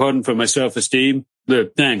so important for my self-esteem.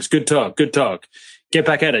 Look, thanks. Good talk. Get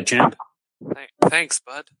back at it, champ. Thanks,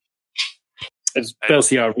 bud. As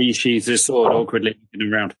Belsiar resheathes his sword awkwardly looking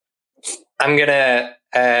around. I'm gonna,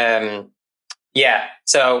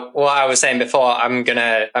 So what I was saying before, I'm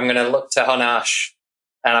gonna look to Hanash,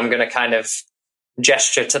 and I'm gonna kind of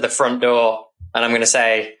gesture to the front door, and I'm gonna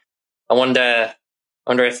say, I wonder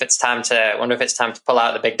if it's time to pull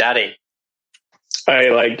out the Big Daddy.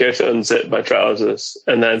 I go to unzip my trousers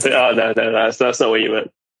and then think, oh no, that's not what you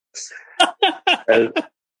meant.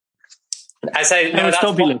 I say no.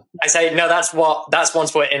 That's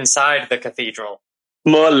once we're inside the cathedral.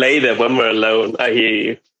 More later when we're alone. I hear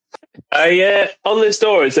you. On this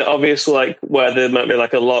door, is it obvious where there might be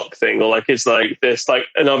a lock thing, or is this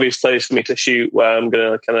an obvious place for me to shoot where I'm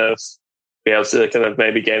gonna kind of be able to kind of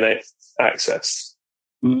maybe gain access?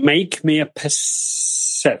 Make me a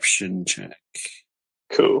perception check.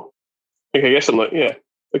 Cool. Okay, I guess I'm looking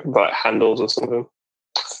for handles or something.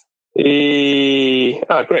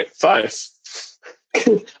 Great. 5.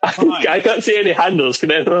 I can't see any handles.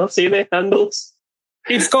 Can anyone else see any handles?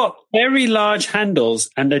 It's got very large handles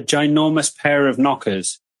and a ginormous pair of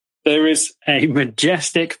knockers. There is a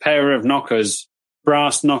majestic pair of knockers,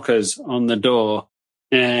 brass knockers on the door,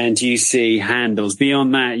 and you see handles.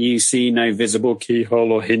 Beyond that, you see no visible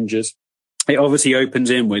keyhole or hinges. It obviously opens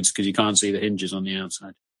inwards because you can't see the hinges on the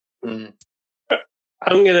outside. Mm.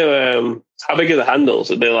 I'm gonna. How big are the handles?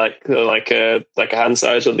 Are they like a hand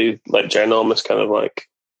size, or are they ginormous, kind of about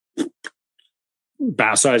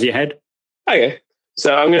the size of your head? Okay,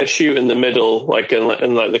 so I'm gonna shoot in the middle,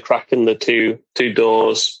 in the crack in the two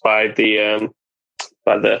doors by the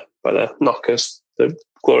knockers, the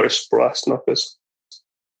glorious brass knockers.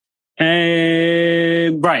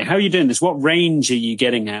 Right, how are you doing this? What range are you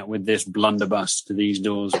getting at with this blunderbuss to these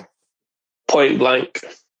doors? Point blank.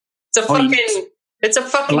 It's a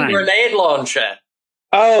fucking grenade launcher.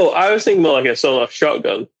 Oh, I was thinking more like a sawed-off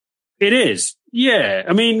shotgun. It is, yeah.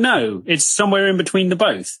 I mean, no, it's somewhere in between the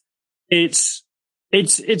both. It's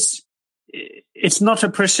not a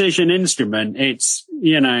precision instrument. It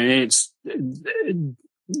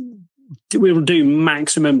will do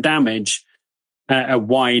maximum damage at a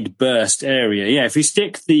wide burst area. Yeah, if you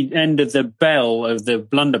stick the end of the bell of the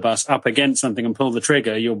blunderbuss up against something and pull the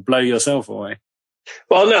trigger, you'll blow yourself away.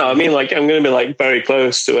 Well, no, I mean, like, I'm going to be like very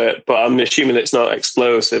close to it, but I'm assuming it's not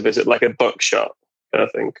explosive. Is it like a buckshot kind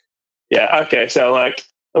of thing? Yeah. Okay. So like,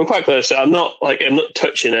 I'm quite close. So I'm not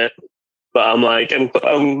touching it, but I'm like,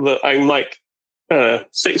 I'm like,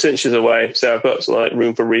 6 inches away. So I've got some like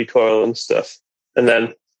room for recoil and stuff. And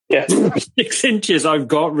then, yeah. 6 inches. I've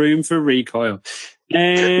got room for recoil.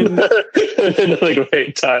 Another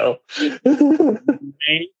great title.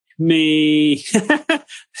 Make me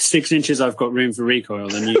 6 inches. I've got room for recoil.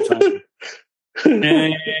 The new title.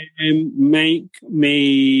 Make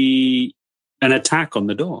me an attack on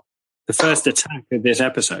the door. The first attack of this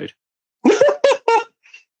episode.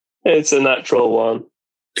 It's a natural one.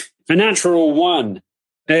 A natural one.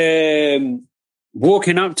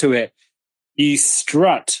 Walking up to it, you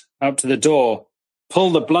strut up to the door,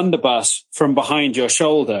 pull the blunderbuss from behind your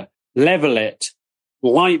shoulder, level it,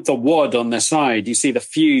 light the wad on the side. You see the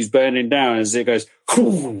fuse burning down as it goes,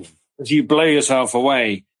 as you blow yourself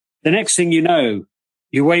away. The next thing you know,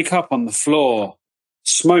 you wake up on the floor,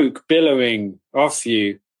 smoke billowing off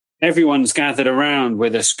you. Everyone's gathered around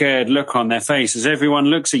with a scared look on their face. As everyone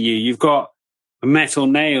looks at you, you've got a metal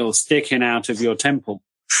nail sticking out of your temple.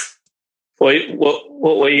 Wait, what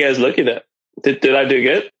were you guys looking at? Did I do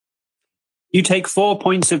good? You take 4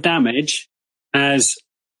 points of damage as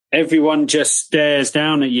everyone just stares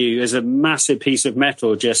down at you as a massive piece of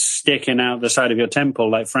metal just sticking out the side of your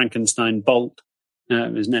temple like Frankenstein bolt out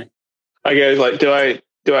of his neck. I go like, do I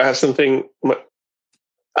have something?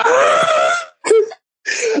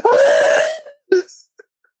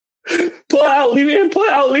 Pull out, leave it in, pull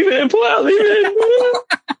out, leave it in, pull out, leave it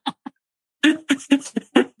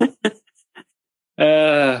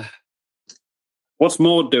in. What's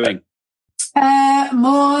Maud doing?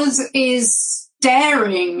 Maud is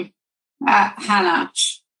staring at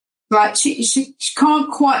Hanash. Like she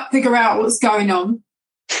can't quite figure out what's going on.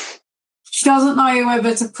 She doesn't know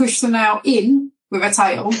whether to push the nail in with her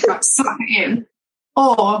tail, like suck it in,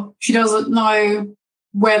 or she doesn't know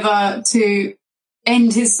whether to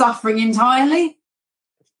end his suffering entirely.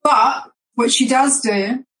 But what she does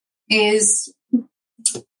do is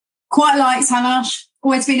quite likes Hanash,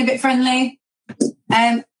 always been a bit friendly.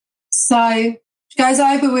 So she goes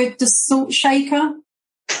over with the salt shaker,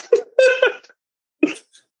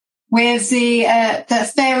 with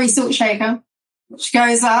the fairy salt shaker. She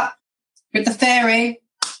goes up with the fairy.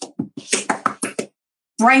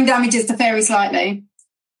 Brain damages the fairy slightly,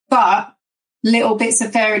 but little bits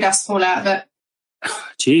of fairy dust fall out of it.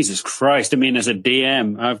 Jesus Christ. I mean, as a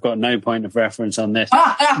DM, I've got no point of reference on this.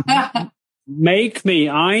 Make me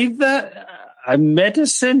either a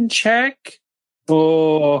medicine check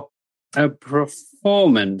or a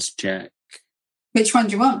performance check. Which one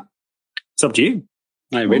do you want? It's up to you.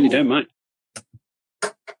 I really don't mind.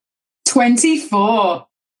 24.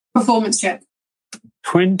 Performance check.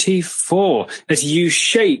 24. As you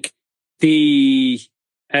shake the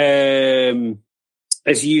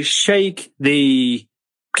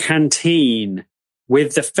canteen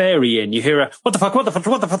with the fairy in, you hear a what the fuck,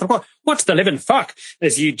 what's the living fuck?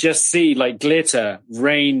 As you just see like glitter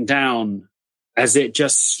rain down as it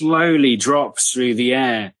just slowly drops through the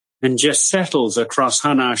air and just settles across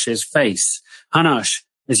Hanash's face. Hanash,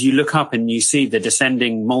 as you look up and you see the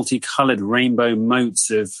descending multicolored rainbow motes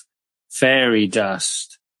of fairy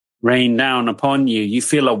dust rain down upon you, you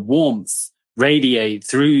feel a warmth radiate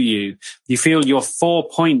through you. You feel your 4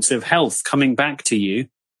 points of health coming back to you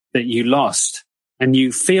that you lost. And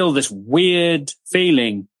you feel this weird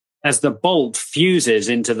feeling as the bolt fuses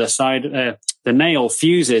into the side, the nail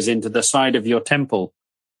fuses into the side of your temple.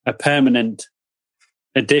 A permanent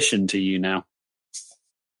addition to you now.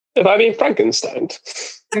 Have I been Frankenstein?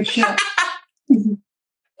 For sure.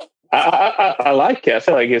 I like it. I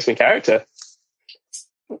feel like it gives me character.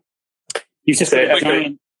 You've just got a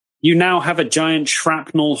giant, you now have a giant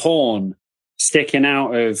shrapnel horn sticking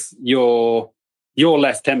out of your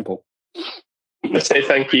left temple. Let's say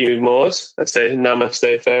thank you, Moors. Let's say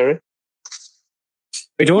namaste, fairy.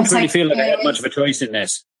 I don't really feel like I have much of a choice in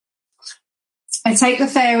this. I take the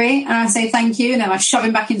fairy and I say thank you, and then I shove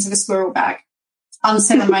him back into the squirrel bag.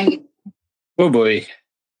 Unceremonious. Oh boy.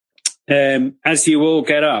 As you all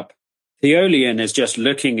get up, Theolian is just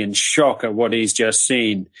looking in shock at what he's just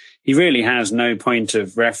seen. He really has no point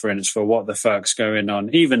of reference for what the fuck's going on.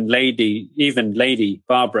 Even Lady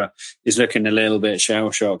Barbara is looking a little bit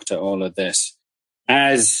shell-shocked at all of this.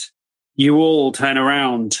 As you all turn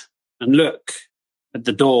around and look at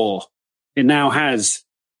the door, it now has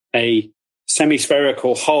a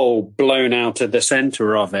semi-spherical hole blown out of the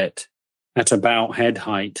center of it at about head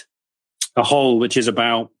height. A hole which is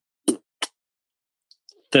about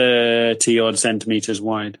 30 odd centimeters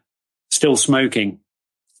wide. It's still smoking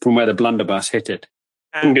from where the blunderbuss hit it.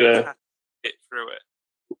 I'm gonna fit through it.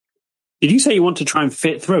 Did you say you want to try and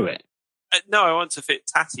fit through it? No, I want to fit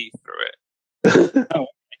Tatty through it. Oh.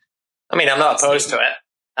 I mean, I'm not opposed to it.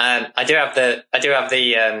 I do have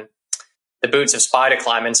the boots of spider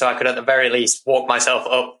climbing, so I could at the very least walk myself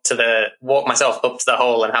up to the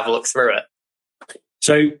hole and have a look through it.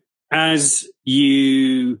 So as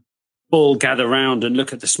you all gather round and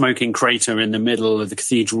look at the smoking crater in the middle of the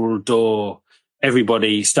cathedral door,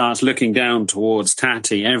 everybody starts looking down towards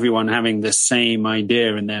Tatty, everyone having the same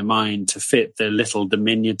idea in their mind to fit the little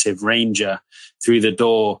diminutive ranger through the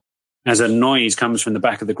door. As a noise comes from the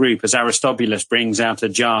back of the group, as Aristobulus brings out a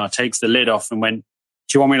jar, takes the lid off and went,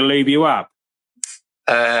 "Do you want me to lube you up?"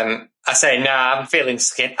 I say, "Nah, I'm feeling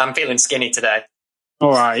skinny today."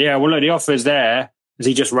 All right, yeah, well, look, the offer's there, as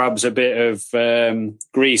he just rubs a bit of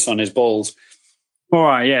grease on his balls. All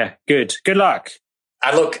right, yeah, good. Good luck.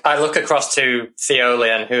 I look across to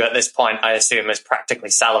Theolian, who at this point I assume is practically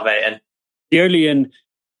salivating. Theolian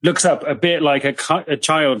looks up a bit like a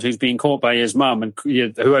child who's been caught by his mum and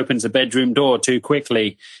who opens the bedroom door too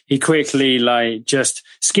quickly. He quickly just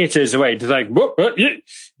skitters away, just like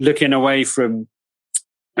looking away from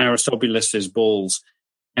Aristobulus's balls.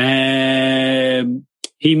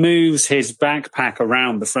 He moves his backpack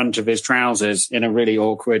around the front of his trousers in a really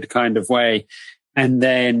awkward kind of way, and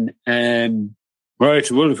then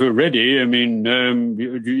right, well, if we're ready, I mean,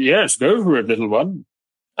 yes, go for it, little one.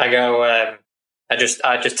 I go. I just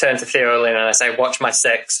turn to Theolian and I say, "Watch my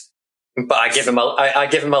six," but I give him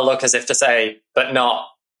a look as if to say, "But not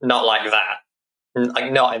like that,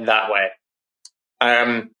 like not in that way."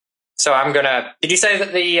 So I'm gonna. Did you say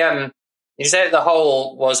that the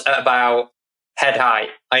hole was at about head height?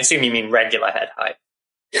 I assume you mean regular head height.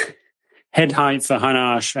 Head height for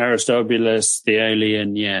Hanash, Aristobulus,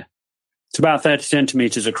 Theolian, yeah. It's about 30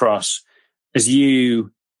 centimeters across. As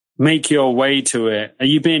you make your way to it, are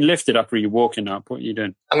you being lifted up or are you walking up? What are you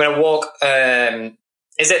doing? I'm going to walk.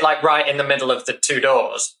 Is it like right in the middle of the two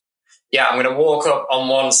doors? Yeah, I'm going to walk up on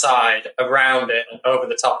one side, around it, and over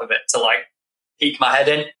the top of it to like peek my head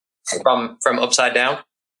in from upside down.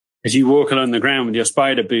 As you walk along the ground with your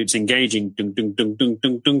spider boots engaging, dunk, dunk, dunk, dunk,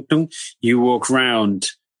 dunk, dunk, dunk, you walk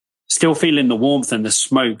round, still feeling the warmth and the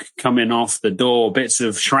smoke coming off the door, bits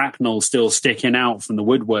of shrapnel still sticking out from the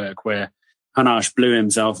woodwork where Hanash blew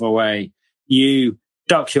himself away. You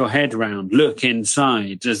duck your head round, look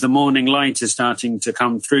inside. As the morning light is starting to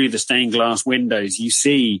come through the stained glass windows, you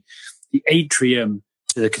see the atrium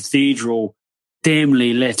to the cathedral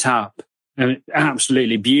dimly lit up. An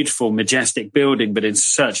absolutely beautiful, majestic building, but in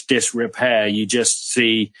such disrepair. You just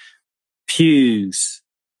see pews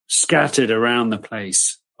scattered around the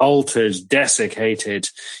place, altars desiccated.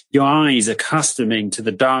 Your eyes accustoming to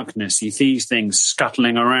the darkness, you see things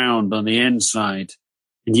scuttling around on the inside,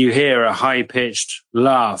 and you hear a high-pitched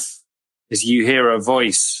laugh as you hear a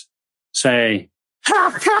voice say,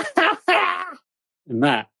 "Ha, ha, ha, ha." And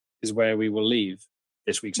that is where we will leave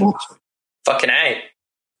this week's episode. Fucking A.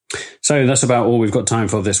 So that's about all we've got time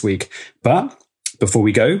for this week. But before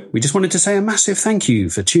we go, we just wanted to say a massive thank you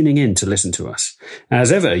for tuning in to listen to us.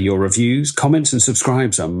 As ever, your reviews, comments and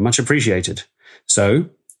subscribes are much appreciated. So,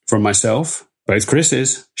 from myself, both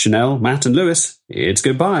Chris's, Chanel, Matt and Lewis, it's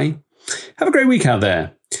goodbye. Have a great week out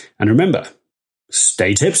there. And remember,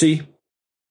 stay tipsy.